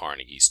on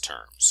Carnegie's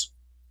terms.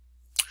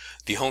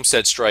 The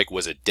Homestead Strike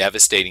was a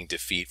devastating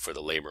defeat for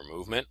the labor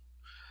movement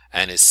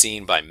and is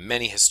seen by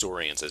many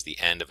historians as the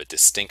end of a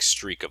distinct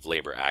streak of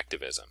labor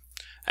activism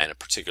and a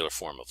particular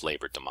form of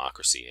labor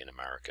democracy in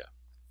America.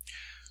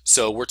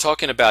 So we're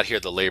talking about here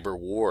the labor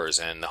wars,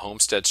 and the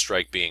Homestead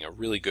Strike being a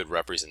really good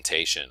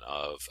representation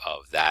of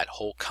that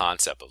whole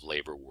concept of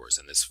labor wars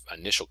and this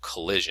initial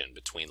collision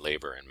between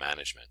labor and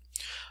management.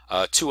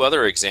 Two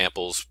other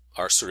examples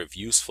are sort of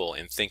useful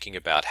in thinking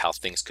about how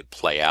things could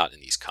play out in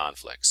these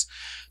conflicts.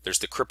 There's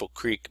the Cripple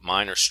Creek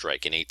miners'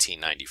 strike in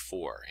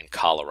 1894 in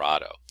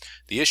Colorado.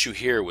 The issue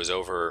here was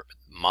over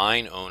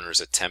mine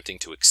owners attempting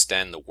to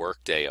extend the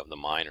workday of the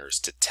miners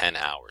to 10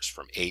 hours,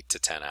 from 8 to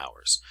 10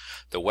 hours.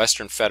 The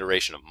Western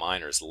Federation of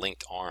Miners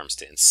linked arms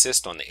to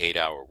insist on the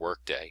 8-hour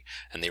workday,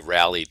 and they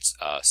rallied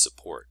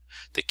support.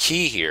 The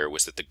key here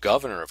was that the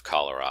governor of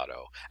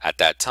Colorado at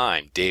that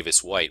time,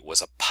 Davis White,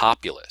 was a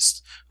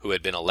populist who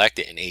had been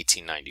elected in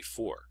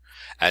 1894.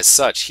 As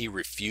such, he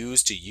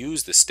refused to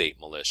use the state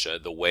militia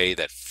the way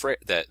that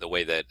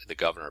the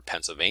governor of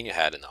Pennsylvania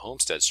had in the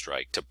Homestead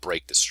Strike to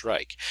break the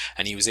strike,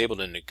 and he was able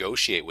to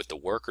negotiate with the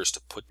workers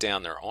to put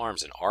down their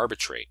arms and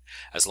arbitrate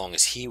as long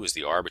as he was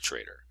the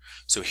arbitrator.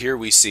 So here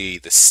we see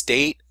the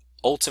state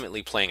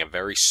ultimately playing a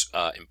very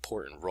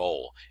important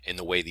role in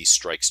the way these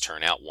strikes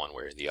turn out one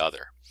way or the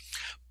other.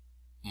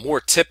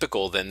 More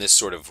typical than this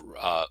sort of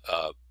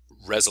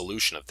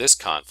resolution of this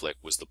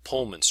conflict was the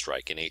Pullman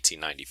strike in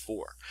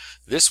 1894.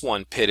 This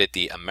one pitted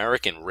the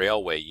American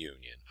Railway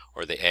Union,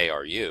 or the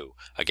ARU,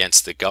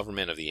 against the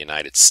government of the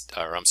against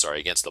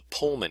the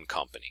Pullman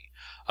Company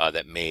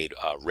that made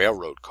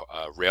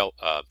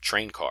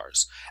train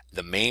cars,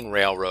 the main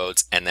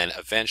railroads, and then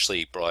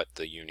eventually brought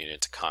the union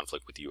into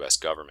conflict with the U.S.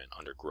 government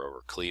under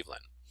Grover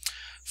Cleveland.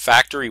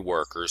 Factory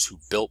workers who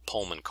built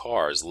Pullman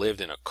cars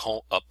lived in a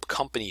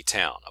company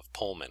town of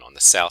Pullman on the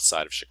south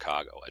side of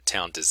Chicago, a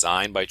town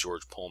designed by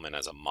George Pullman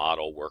as a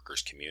model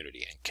workers'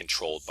 community and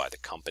controlled by the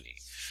company.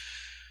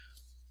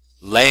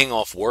 Laying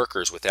off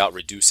workers without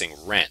reducing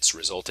rents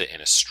resulted in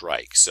a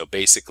strike. So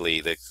basically,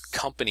 the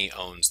company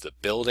owns the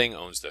building,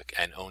 owns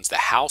the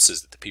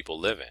houses that the people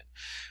live in.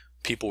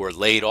 People were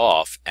laid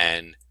off,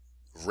 and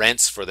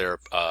rents for their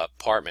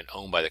apartment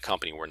owned by the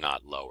company were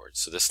not lowered.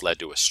 So this led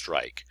to a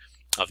strike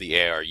of the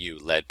ARU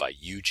led by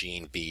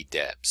Eugene V.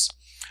 Debs.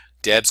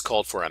 Debs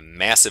called for a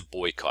massive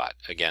boycott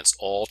against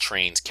all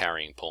trains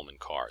carrying Pullman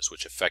cars,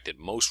 which affected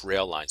most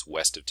rail lines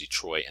west of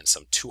Detroit and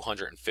some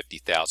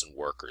 250,000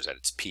 workers at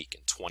its peak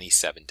in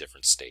 27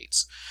 different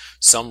states.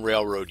 Some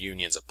railroad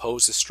unions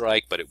opposed the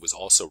strike, but it was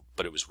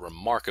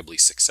remarkably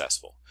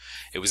successful.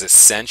 It was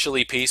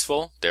essentially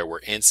peaceful. There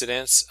were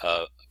incidents,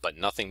 but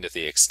nothing to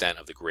the extent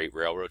of the Great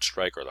Railroad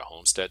Strike or the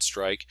Homestead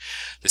Strike.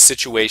 The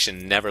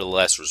situation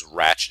nevertheless was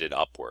ratcheted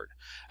upward.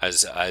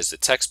 As the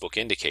textbook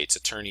indicates,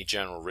 Attorney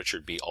General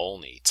Richard B.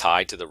 Olney,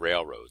 tied to the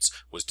railroads,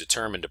 was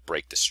determined to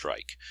break the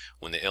strike.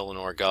 When the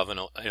Illinois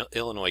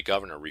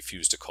governor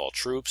refused to call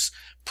troops,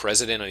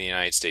 President of the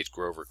United States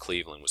Grover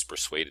Cleveland was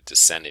persuaded to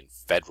send in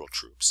federal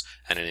troops,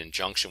 and an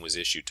injunction was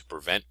issued to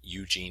prevent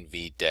Eugene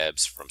V.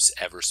 Debs from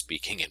ever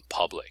speaking in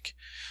public.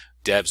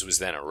 Debs was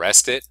then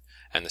arrested,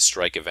 and the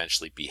strike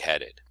eventually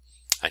beheaded,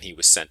 and he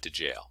was sent to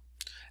jail.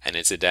 And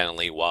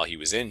incidentally, while he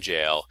was in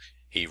jail,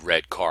 he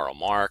read Karl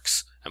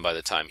Marx, and by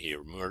the time he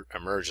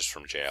emerges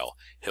from jail,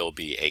 he'll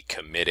be a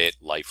committed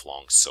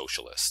lifelong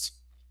socialist.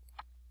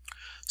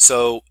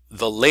 So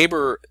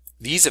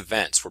these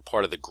events were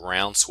part of the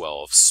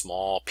groundswell of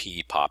small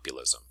p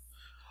populism.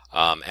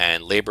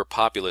 And labor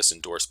populists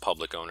endorsed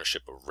public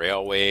ownership of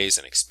railways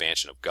and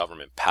expansion of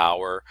government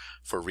power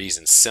for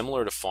reasons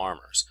similar to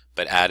farmers,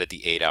 but added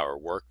the 8-hour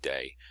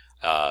workday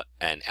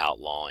and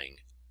outlawing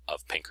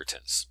of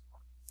Pinkertons.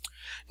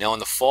 Now, in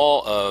the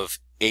fall of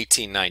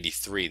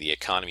 1893, the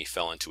economy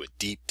fell into a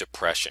deep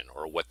depression,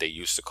 or what they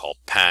used to call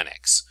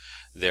panics.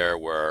 There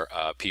were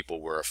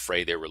people were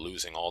afraid they were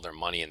losing all their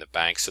money in the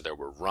bank, so there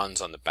were runs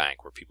on the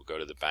bank where people go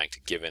to the bank to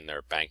give in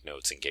their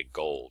banknotes and get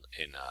gold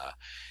in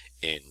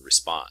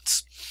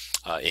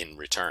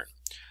return.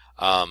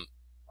 The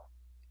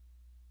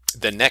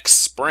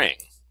next spring,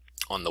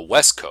 on the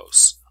West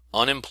Coast,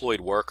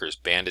 unemployed workers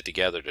banded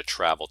together to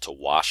travel to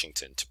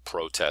Washington to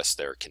protest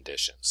their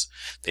conditions.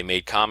 They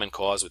made common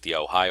cause with the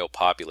Ohio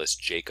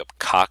populist Jacob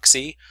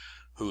Coxey,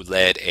 who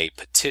led a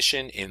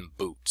petition in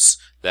boots,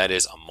 that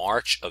is, a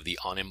march of the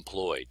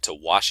unemployed, to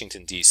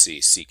Washington,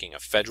 D.C., seeking a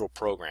federal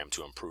program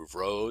to improve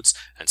roads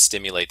and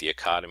stimulate the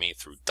economy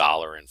through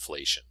dollar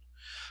inflation.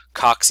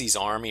 Coxey's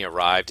army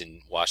arrived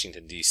in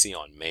Washington, D.C.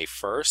 on May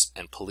 1st,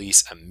 and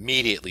police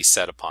immediately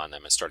set upon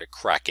them and started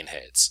cracking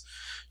heads.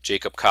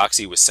 Jacob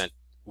Coxey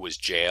was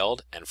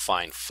jailed and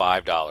fined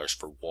 $5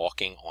 for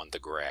walking on the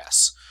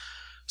grass.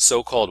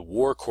 So-called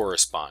war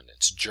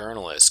correspondents,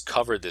 journalists,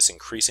 covered this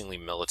increasingly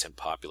militant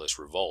populist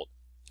revolt,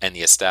 and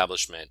the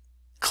establishment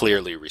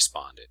clearly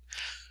responded.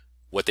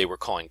 what they were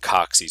calling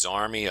Coxey's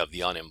Army of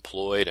the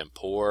unemployed and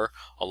poor,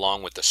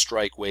 along with the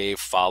strike wave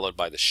followed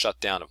by the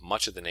shutdown of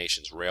much of the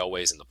nation's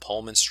railways and the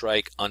Pullman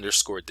strike,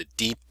 underscored the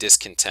deep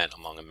discontent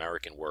among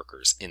American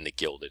workers in the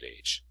Gilded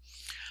Age.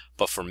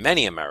 But for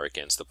many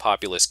Americans, the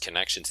populist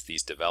connection to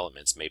these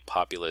developments made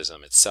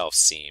populism itself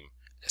seem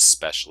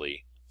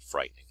especially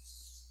frightening.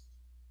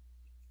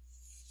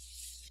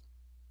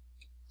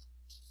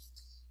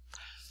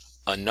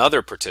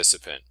 Another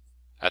participant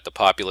at the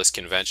populist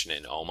convention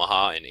in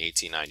Omaha in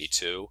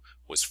 1892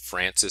 was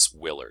Frances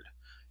Willard,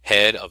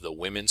 head of the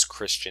Women's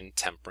Christian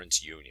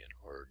Temperance Union,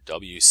 or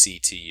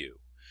WCTU.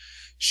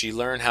 She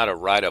learned how to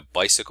ride a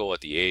bicycle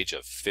at the age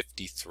of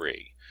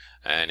 53,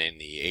 and in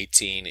the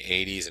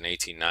 1880s and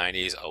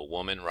 1890s, a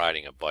woman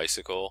riding a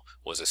bicycle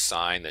was a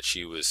sign that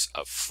she was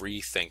a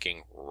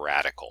free-thinking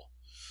radical.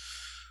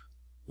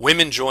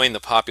 Women joined the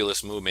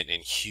populist movement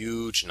in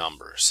huge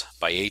numbers.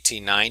 By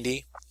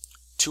 1890,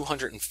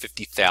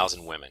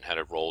 250,000 women had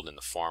enrolled in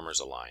the Farmers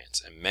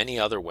Alliance, and many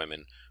other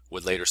women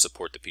would later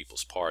support the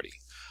People's Party.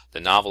 The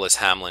novelist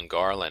Hamlin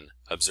Garland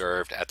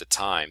observed at the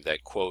time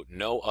that, quote,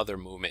 no other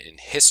movement in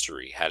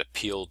history had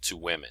appealed to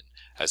women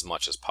as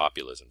much as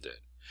populism did.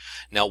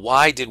 Now,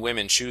 why did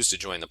women choose to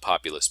join the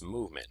populist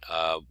movement?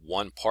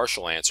 One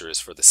partial answer is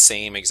for the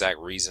same exact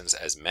reasons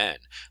as men.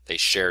 They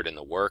shared in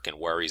the work and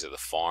worries of the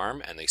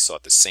farm, and they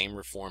sought the same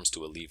reforms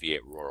to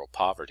alleviate rural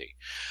poverty.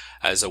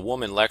 As a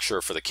woman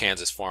lecturer for the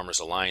Kansas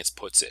Farmers Alliance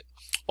puts it,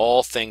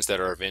 all things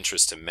that are of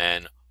interest to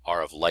men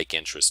are of like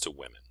interest to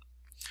women.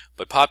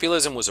 But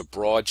populism was a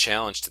broad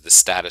challenge to the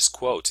status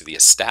quo, to the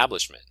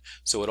establishment,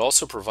 so it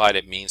also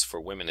provided means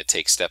for women to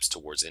take steps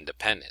towards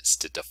independence,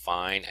 to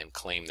define and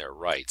claim their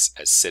rights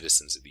as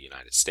citizens of the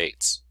United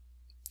States.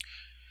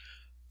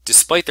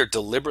 Despite their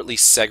deliberately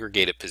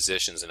segregated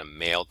positions in a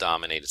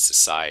male-dominated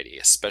society,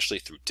 especially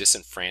through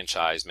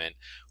disenfranchisement,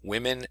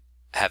 women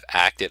have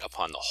acted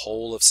upon the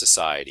whole of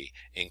society,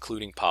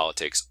 including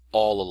politics,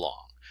 all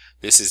along.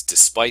 This is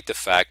despite the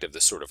fact of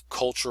the sort of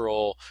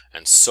cultural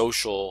and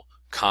social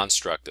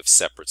construct of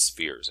separate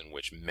spheres in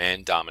which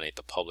men dominate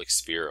the public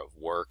sphere of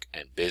work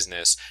and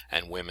business,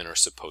 and women are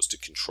supposed to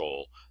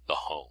control the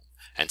home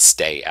and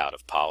stay out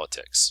of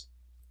politics.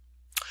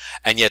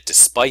 And yet,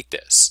 despite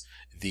this,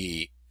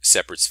 the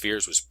separate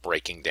spheres was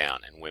breaking down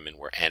and women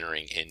were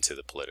entering into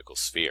the political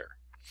sphere.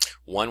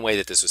 One way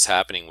that this was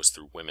happening was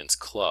through women's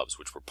clubs,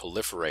 which were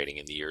proliferating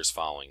in the years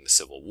following the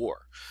Civil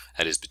War,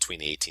 that is, between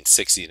the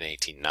 1860s and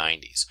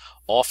 1890s,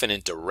 often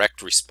in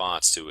direct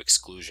response to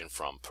exclusion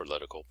from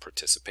political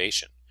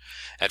participation.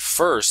 At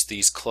first,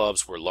 these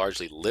clubs were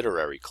largely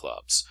literary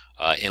clubs,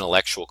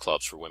 intellectual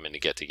clubs for women to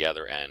get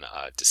together and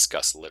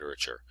discuss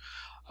literature.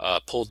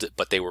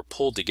 But they were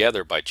pulled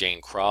together by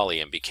Jane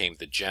Crawley and became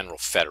the General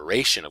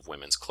Federation of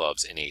Women's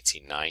Clubs in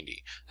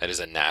 1890. That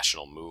is a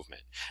national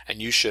movement. And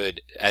you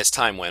should, as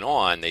time went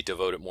on, they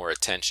devoted more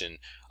attention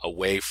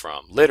away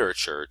from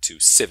literature to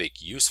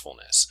civic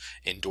usefulness,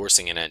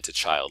 endorsing an end to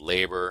child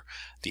labor,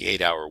 the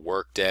 8-hour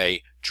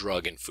workday,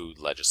 drug and food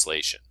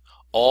legislation.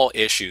 All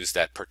issues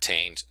that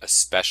pertained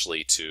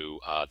especially to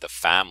the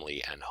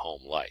family and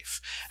home life.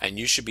 And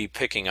you should be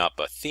picking up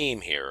a theme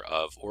here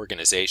of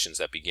organizations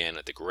that begin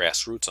at the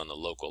grassroots on the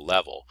local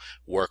level,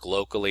 work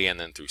locally and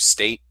then through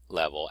state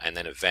level, and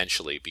then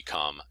eventually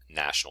become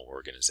national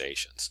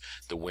organizations.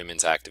 The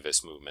women's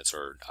activist movements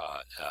are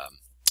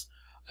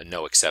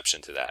no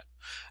exception to that.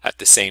 At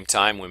the same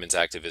time, women's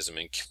activism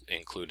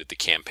included the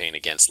campaign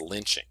against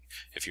lynching.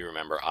 If you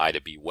remember,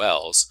 Ida B.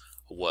 Wells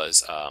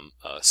was a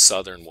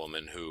Southern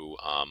woman who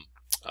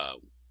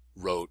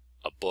wrote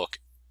a book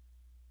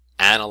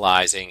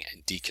analyzing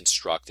and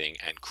deconstructing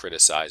and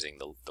criticizing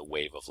the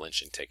wave of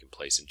lynching taking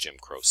place in Jim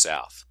Crow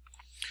South.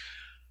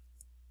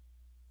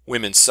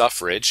 Women's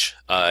suffrage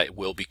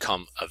will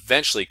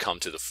eventually come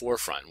to the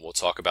forefront, and we'll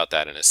talk about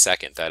that in a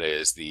second. That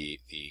is the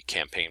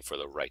campaign for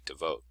the right to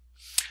vote.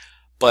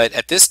 But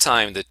at this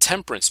time, the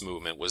temperance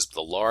movement was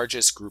the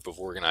largest group of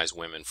organized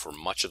women for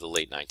much of the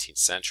late 19th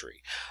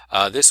century.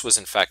 This was,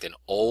 in fact, an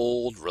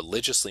old,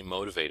 religiously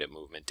motivated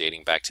movement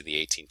dating back to the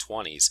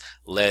 1820s,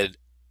 led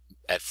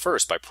at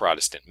first by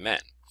Protestant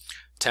men.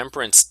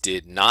 Temperance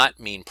did not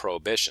mean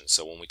prohibition.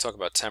 So when we talk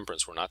about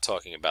temperance, we're not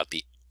talking about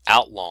the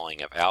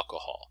outlawing of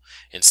alcohol.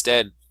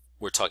 Instead,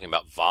 we're talking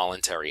about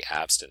voluntary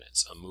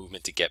abstinence, a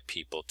movement to get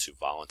people to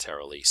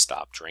voluntarily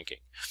stop drinking.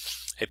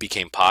 It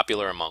became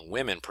popular among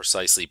women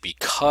precisely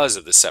because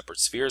of the separate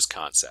spheres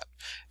concept,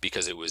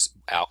 because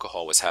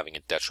alcohol was having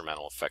a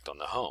detrimental effect on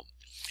the home.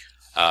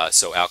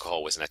 So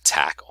alcohol was an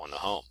attack on the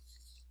home.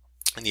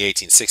 In the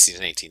 1860s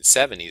and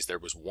 1870s, there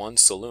was one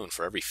saloon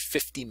for every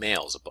 50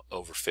 males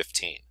over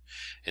 15.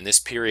 In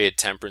this period,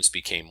 temperance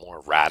became more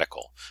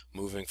radical,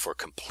 moving for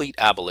complete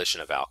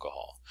abolition of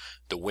alcohol.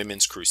 The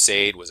Women's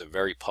Crusade was a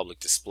very public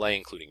display,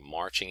 including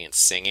marching and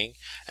singing,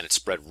 and it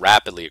spread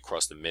rapidly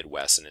across the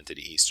Midwest and into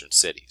the eastern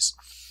cities,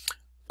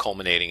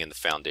 culminating in the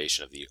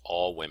foundation of the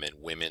all-women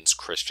Women's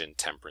Christian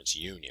Temperance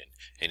Union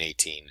in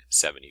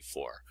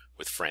 1874,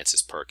 with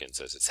Frances Perkins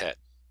as its head,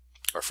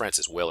 or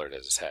Frances Willard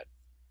as its head.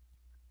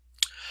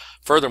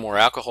 Furthermore,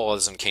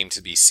 alcoholism came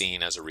to be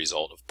seen as a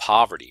result of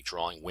poverty,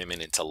 drawing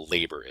women into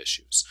labor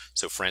issues.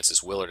 So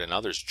Francis Willard and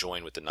others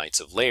joined with the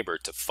Knights of Labor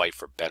to fight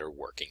for better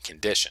working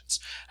conditions,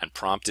 and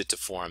prompted to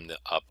form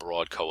a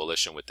broad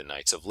coalition with the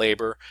Knights of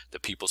Labor, the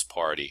People's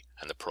Party,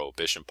 and the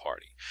Prohibition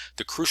Party.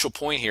 The crucial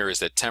point here is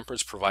that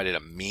temperance provided a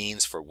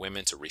means for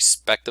women to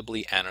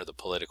respectably enter the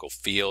political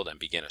field and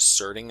begin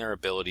asserting their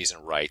abilities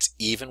and rights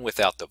even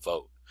without the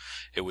vote.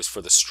 It was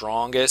the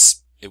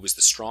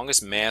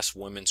strongest mass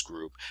women's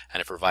group,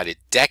 and it provided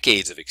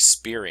decades of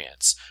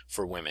experience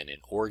for women in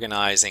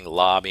organizing,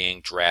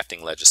 lobbying,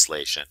 drafting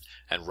legislation,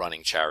 and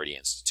running charity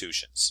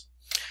institutions.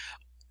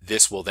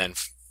 This will then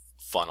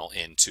funnel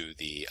into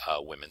the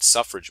women's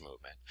suffrage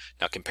movement.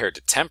 Now, compared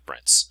to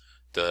temperance,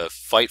 the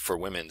fight for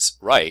women's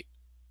right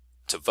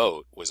to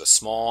vote was a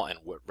small and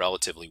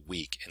relatively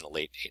weak in the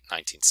late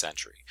 19th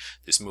century.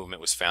 This movement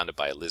was founded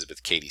by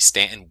Elizabeth Cady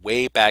Stanton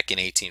way back in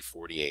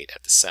 1848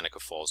 at the Seneca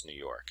Falls, New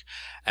York,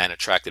 and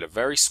attracted a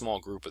very small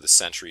group of the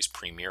century's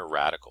premier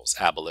radicals,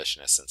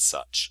 abolitionists and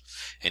such.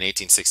 In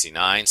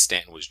 1869,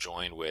 Stanton was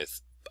joined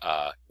with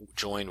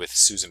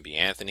Susan B.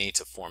 Anthony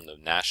to form the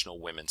National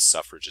Women's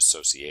Suffrage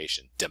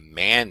Association,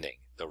 demanding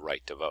the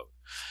right to vote.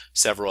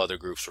 Several other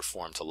groups were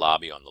formed to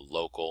lobby on the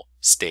local,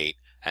 state,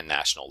 and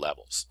national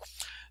levels.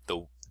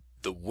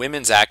 The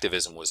women's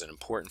activism was an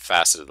important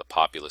facet of the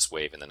populist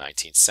wave in the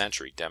 19th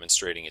century,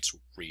 demonstrating its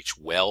reach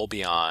well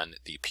beyond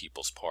the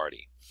People's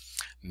Party.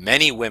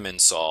 Many women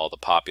saw the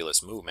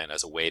populist movement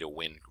as a way to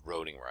win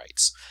voting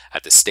rights.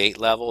 At the state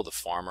level, the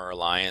Farmer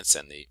Alliance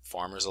and the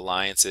Farmers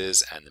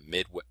Alliances and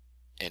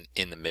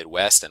in the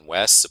Midwest and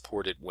West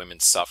supported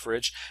women's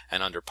suffrage,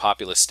 and under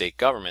populist state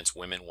governments,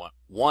 women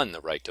won the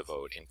right to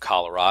vote in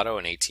Colorado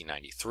in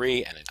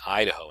 1893 and in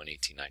Idaho in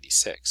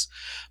 1896.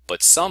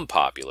 But some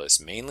populists,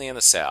 mainly in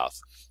the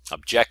South,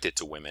 objected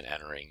to women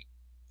entering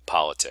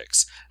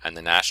politics, and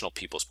the National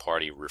People's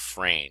Party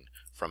refrained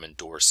from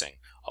endorsing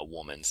a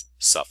woman's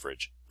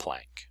suffrage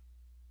plank.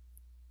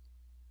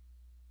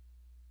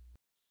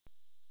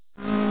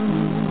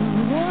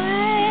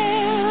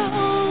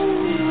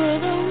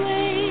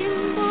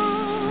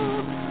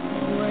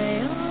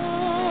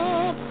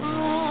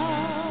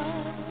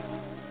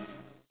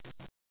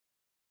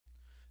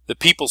 The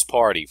People's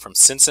Party, from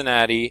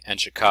Cincinnati and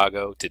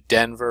Chicago to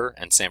Denver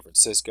and San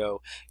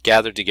Francisco,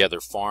 gathered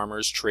together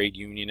farmers, trade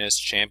unionists,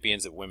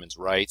 champions of women's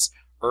rights,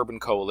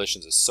 urban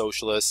coalitions of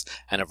socialists,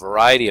 and a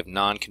variety of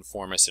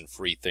nonconformists and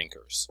free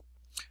thinkers.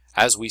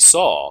 As we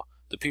saw,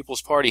 the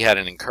People's Party had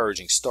an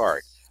encouraging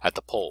start at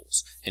the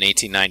polls. In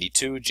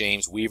 1892,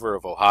 James Weaver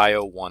of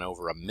Ohio won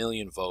over 1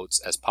 million votes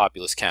as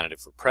populist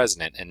candidate for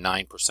president and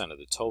 9% of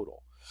the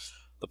total.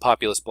 The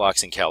populist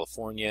blocs in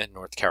California,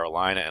 North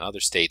Carolina, and other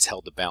states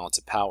held the balance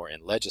of power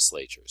in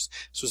legislatures.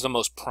 This was the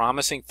most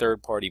promising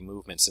third-party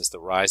movement since the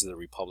rise of the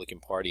Republican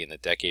Party in the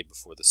decade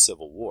before the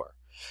Civil War.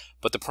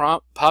 But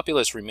the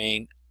populists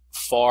remained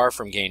far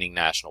from gaining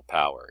national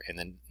power. In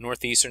the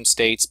northeastern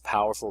states,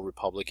 powerful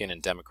Republican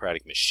and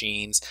Democratic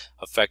machines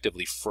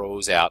effectively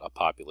froze out a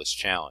populist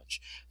challenge.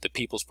 The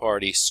People's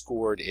Party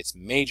scored its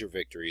major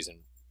victories in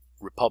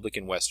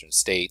Republican western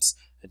states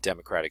and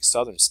Democratic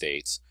southern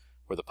states,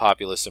 where the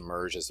populists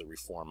emerged as the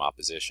reform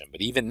opposition.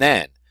 But even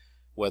then,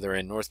 whether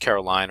in North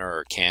Carolina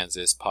or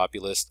Kansas,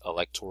 populist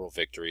electoral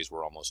victories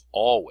were almost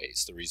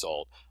always the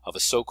result of a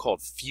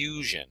so-called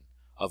fusion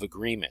of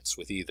agreements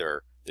with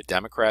either the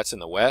Democrats in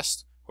the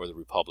West or the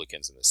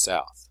Republicans in the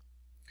South.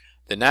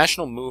 The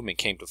national movement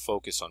came to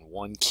focus on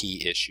one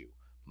key issue: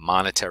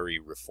 monetary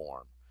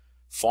reform.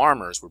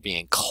 Farmers were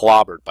being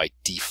clobbered by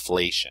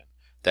deflation,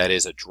 that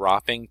is, a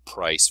dropping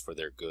price for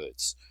their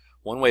goods.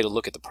 One way to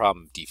look at the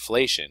problem of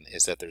deflation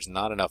is that there's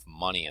not enough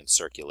money in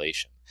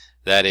circulation.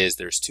 That is,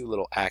 there's too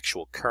little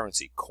actual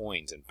currency,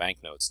 coins, and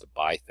banknotes to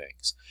buy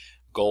things.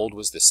 Gold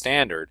was the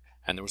standard,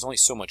 and there was only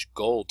so much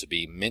gold to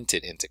be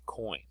minted into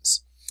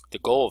coins. The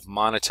goal of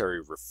monetary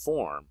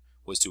reform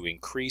was to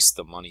increase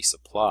the money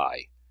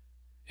supply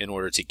in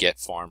order to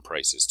get farm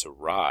prices to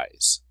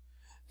rise.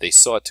 They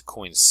sought to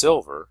coin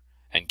silver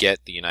and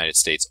get the United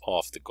States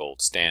off the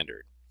gold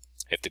standard.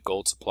 If the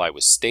gold supply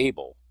was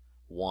stable,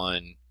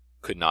 one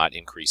could not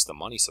increase the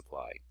money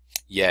supply.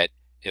 Yet,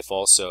 if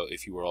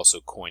you were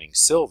also coining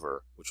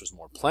silver, which was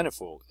more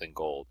plentiful than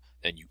gold,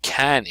 then you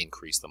can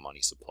increase the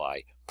money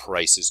supply.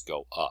 Prices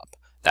go up.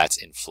 That's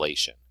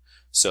inflation.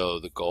 So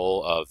the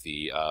goal of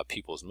the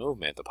people's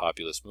movement, the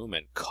populist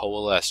movement,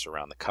 coalesced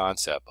around the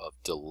concept of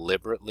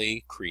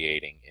deliberately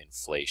creating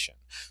inflation.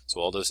 So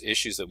all those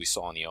issues that we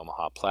saw on the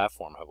Omaha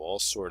platform have all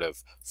sort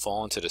of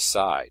fallen to the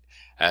side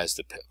as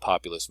the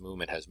populist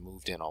movement has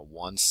moved in on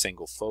one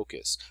single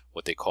focus,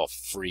 what they call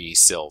free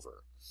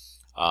silver.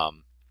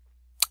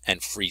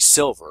 And free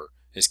silver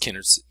is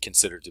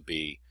considered to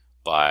be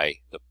by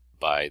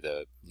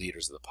the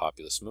leaders of the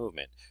populist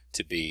movement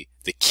to be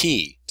the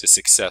key to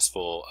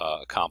successful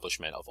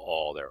accomplishment of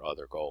all their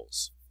other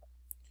goals.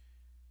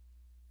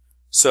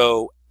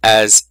 So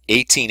as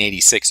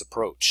 1886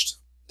 approached,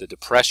 the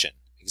Depression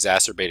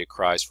exacerbated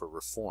cries for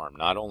reform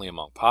not only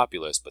among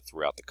populace but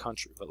throughout the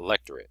country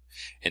electorate.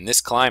 In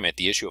this climate,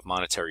 the issue of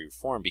monetary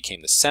reform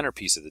became the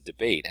centerpiece of the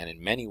debate, and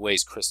in many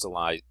ways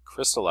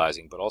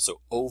crystallizing but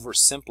also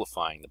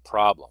oversimplifying the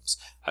problems,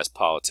 as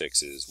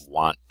politics is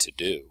wont to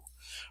do.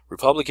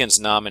 Republicans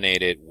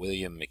nominated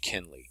William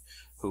McKinley,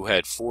 who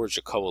had forged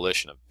a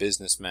coalition of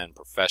businessmen,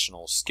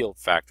 professionals, skilled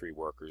factory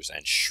workers,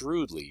 and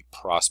shrewdly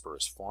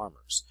prosperous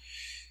farmers.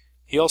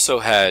 He also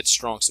had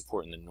strong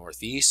support in the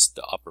Northeast,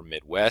 the Upper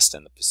Midwest,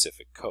 and the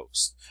Pacific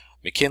Coast.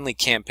 McKinley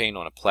campaigned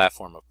on a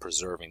platform of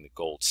preserving the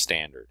gold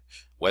standard.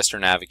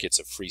 Western advocates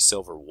of free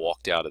silver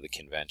walked out of the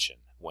convention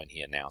when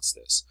he announced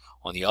this.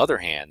 On the other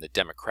hand, the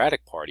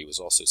Democratic Party was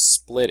also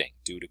splitting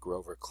due to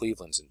Grover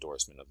Cleveland's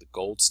endorsement of the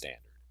gold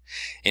standard.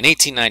 In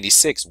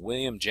 1896,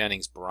 William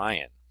Jennings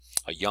Bryan,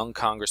 a young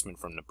congressman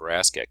from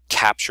Nebraska,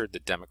 captured the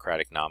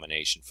Democratic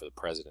nomination for the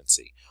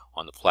presidency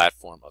on the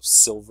platform of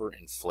silver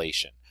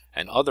inflation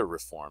and other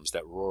reforms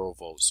that rural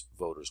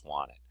voters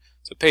wanted.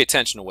 So pay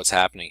attention to what's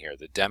happening here.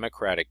 The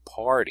Democratic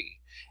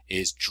Party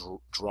is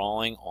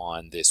drawing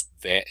on this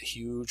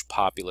huge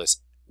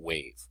populist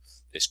wave,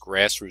 this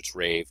grassroots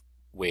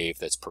wave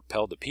that's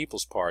propelled the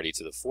People's Party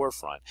to the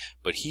forefront,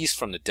 but he's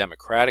from the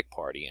Democratic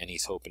Party, and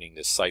he's hoping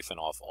to siphon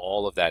off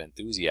all of that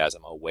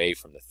enthusiasm away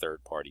from the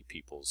third-party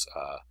people's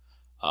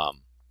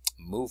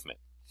movement.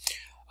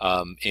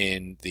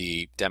 In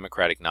the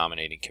Democratic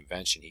nominating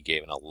convention, he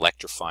gave an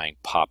electrifying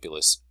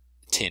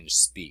populist-tinged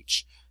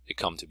speech to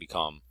come to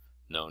become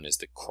known as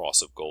the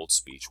Cross of Gold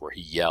speech, where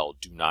he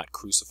yelled, "Do not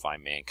crucify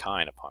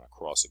mankind upon a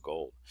cross of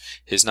gold."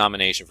 His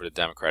nomination for the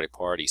Democratic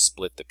Party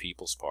split the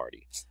People's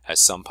Party, as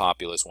some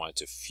populists wanted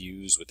to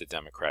fuse with the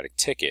Democratic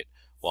ticket,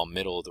 while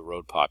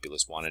middle-of-the-road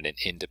populists wanted an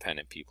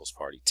independent People's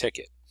Party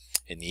ticket.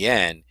 In the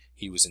end,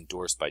 he was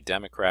endorsed by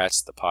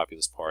Democrats, the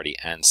Populist Party,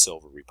 and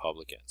Silver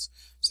Republicans.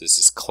 So this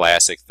is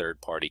classic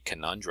third-party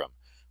conundrum.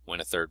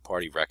 When a third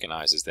party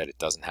recognizes that it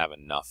doesn't have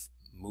enough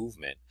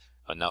movement,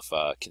 enough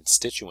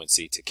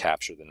constituency to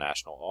capture the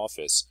national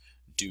office,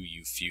 do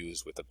you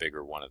fuse with a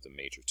bigger one of the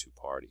major two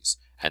parties?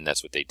 And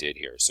that's what they did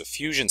here. So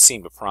fusion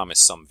seemed to promise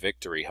some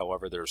victory.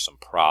 However, there are some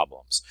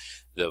problems.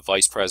 The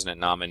vice president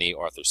nominee,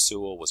 Arthur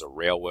Sewell, was a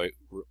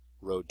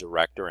railroad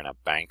director and a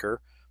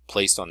banker,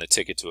 placed on the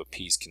ticket to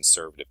appease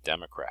conservative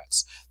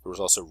Democrats. There was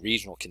also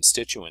regional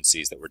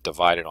constituencies that were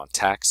divided on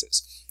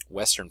taxes.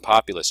 Western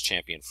populists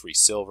championed free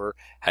silver,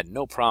 had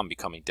no problem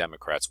becoming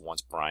Democrats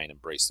once Bryan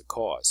embraced the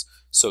cause.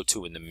 So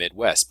too in the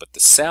Midwest, but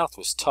the South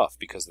was tough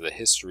because of the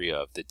history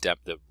of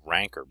the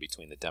rancor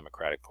between the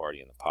Democratic Party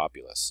and the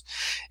populists.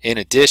 In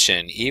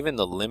addition, even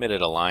the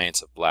limited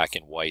alliance of black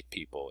and white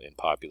people in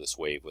populist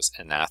wave was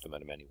anathema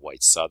to many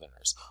white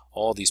Southerners.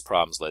 All these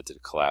problems led to the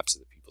collapse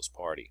of the People's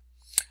Party.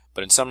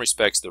 But in some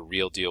respects, the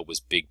real deal was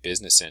big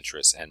business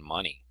interests and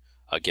money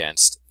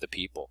against the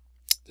people.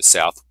 The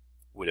South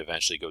would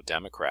eventually go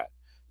Democrat.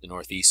 The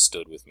Northeast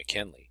stood with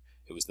McKinley.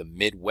 It was the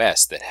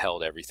Midwest that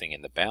held everything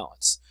in the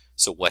balance.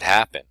 So what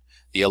happened?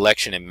 The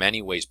election in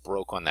many ways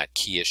broke on that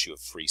key issue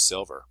of free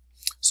silver.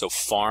 So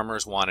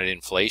farmers wanted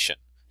inflation.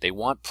 They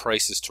want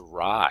prices to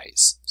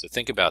rise. So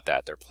think about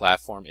that. Their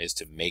platform is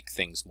to make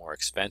things more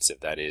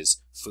expensive, that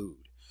is,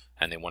 food.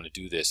 And they want to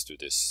do this through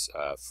this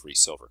free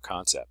silver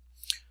concept.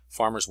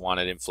 Farmers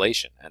wanted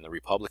inflation, and the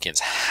Republicans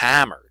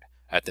hammered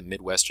at the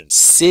Midwestern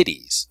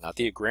cities, not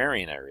the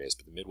agrarian areas,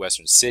 but the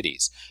Midwestern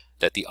cities,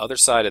 that the other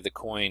side of the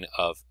coin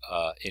of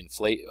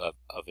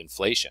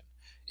inflation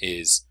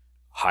is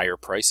higher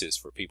prices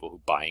for people who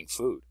are buying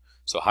food.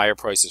 So higher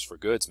prices for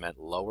goods meant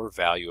lower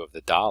value of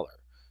the dollar.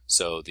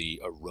 So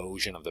the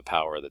erosion of the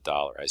power of the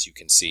dollar, as you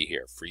can see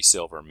here, free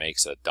silver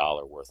makes a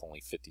dollar worth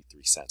only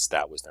 53 cents.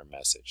 That was their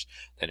message,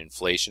 that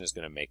inflation is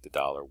going to make the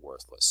dollar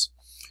worthless.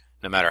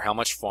 No matter how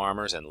much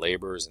farmers and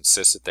laborers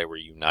insisted they were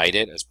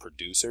united as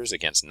producers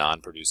against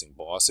non-producing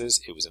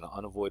bosses, it was an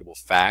unavoidable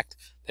fact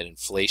that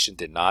inflation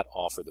did not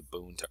offer the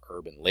boon to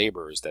urban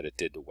laborers that it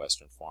did to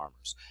Western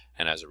farmers.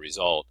 And as a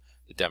result,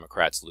 the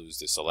Democrats lose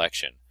this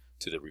election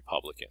to the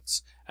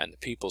Republicans. And the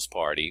People's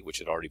Party, which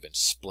had already been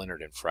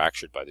splintered and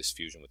fractured by this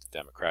fusion with the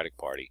Democratic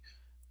Party,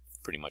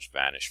 pretty much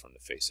vanished from the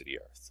face of the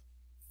earth.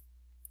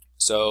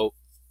 So,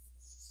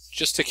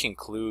 just to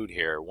conclude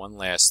here, one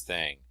last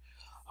thing.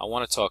 I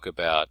want to talk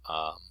about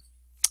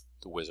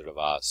The Wizard of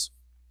Oz.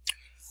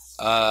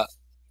 The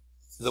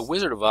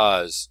Wizard of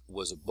Oz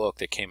was a book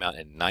that came out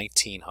in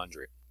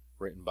 1900,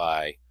 written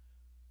by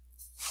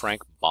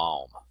Frank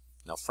Baum.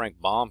 Now,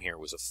 Frank Baum here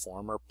was a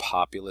former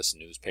populist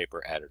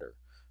newspaper editor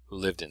who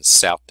lived in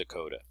South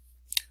Dakota,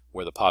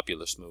 where the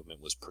populist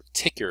movement was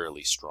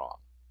particularly strong.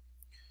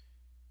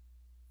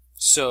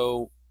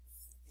 So,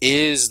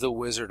 is The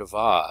Wizard of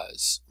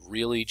Oz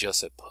really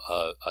just an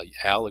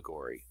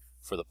allegory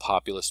for the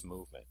populist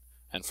movement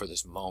and for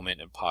this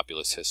moment in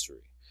populist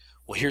history?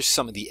 Well, here's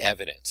some of the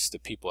evidence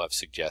that people have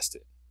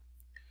suggested.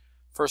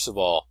 First of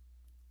all,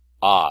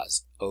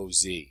 Oz,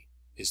 O-Z,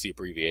 is the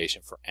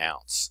abbreviation for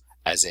ounce,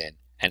 as in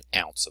an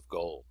ounce of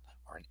gold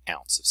or an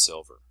ounce of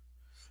silver.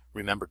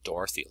 Remember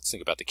Dorothy. Let's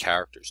think about the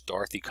characters.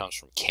 Dorothy comes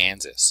from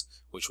Kansas,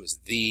 which was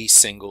the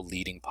single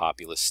leading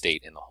populous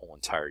state in the whole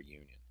entire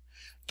Union.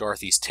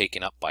 Dorothy's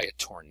taken up by a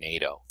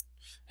tornado,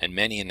 and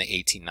many in the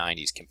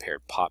 1890s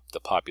compared the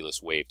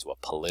populist wave to a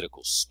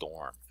political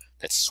storm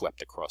that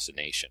swept across the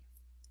nation.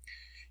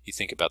 You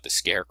think about the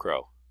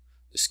Scarecrow.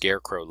 The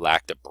Scarecrow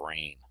lacked a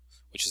brain,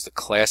 which is the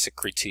classic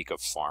critique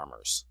of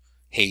farmers.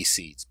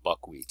 Hayseeds,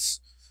 buckwheats,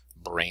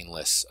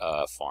 brainless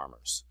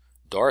farmers.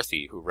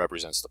 Dorothy, who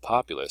represents the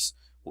populace,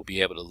 will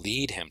be able to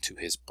lead him to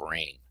his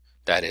brain,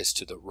 that is,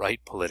 to the right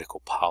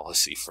political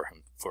policy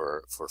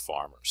for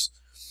farmers.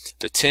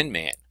 The Tin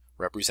Man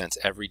represents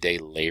everyday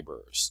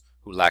laborers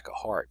who lack a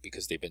heart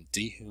because they've been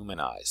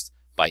dehumanized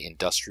by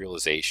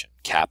industrialization,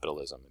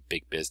 capitalism, and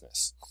big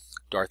business.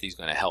 Dorothy's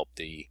going to help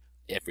the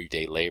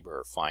everyday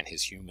laborer find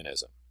his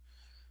humanism.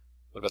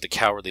 What about the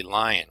Cowardly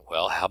Lion?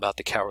 Well, how about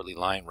the Cowardly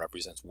Lion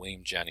represents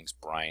William Jennings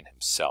Bryan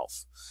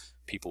himself?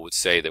 People would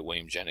say that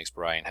William Jennings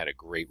Bryan had a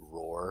great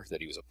roar,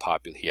 that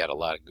he had a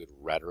lot of good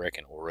rhetoric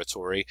and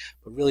oratory,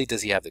 but really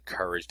does he have the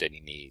courage that he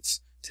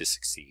needs to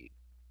succeed?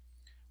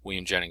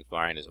 William Jennings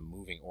Bryan is a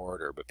moving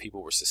orator, but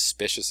people were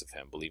suspicious of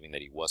him, believing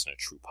that he wasn't a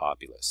true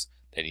populist,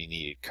 that he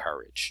needed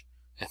courage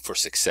and for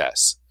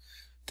success.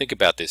 Think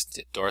about this.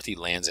 Dorothy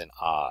lands in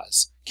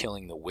Oz,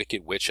 killing the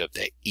Wicked Witch of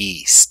the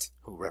East,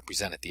 who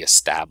represented the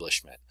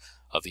establishment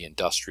of the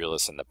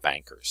industrialists and the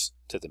bankers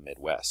to the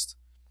Midwest.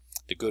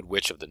 The Good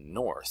Witch of the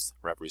North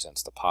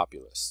represents the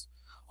populace.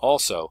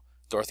 Also,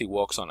 Dorothy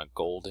walks on a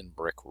golden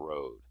brick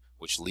road,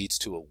 which leads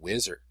to a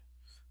wizard,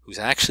 who's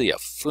actually a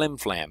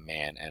flim-flam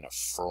man and a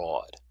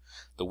fraud.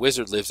 The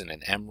wizard lives in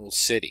an emerald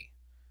city,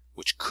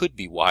 which could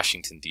be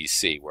Washington,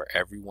 D.C., where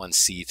everyone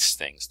sees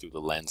things through the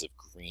lens of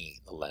green,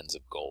 the lens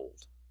of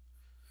gold.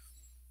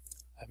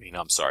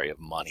 Of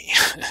money.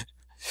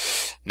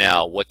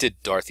 Now, what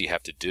did Dorothy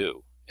have to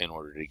do in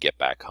order to get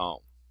back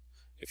home?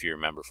 If you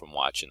remember from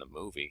watching the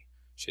movie,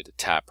 she had to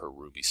tap her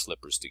ruby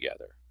slippers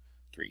together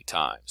 3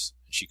 times,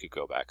 and she could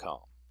go back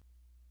home.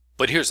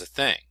 But here's the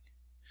thing.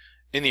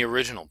 In the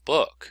original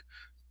book,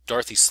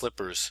 Dorothy's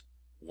slippers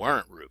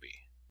weren't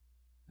ruby.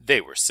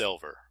 They were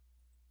silver.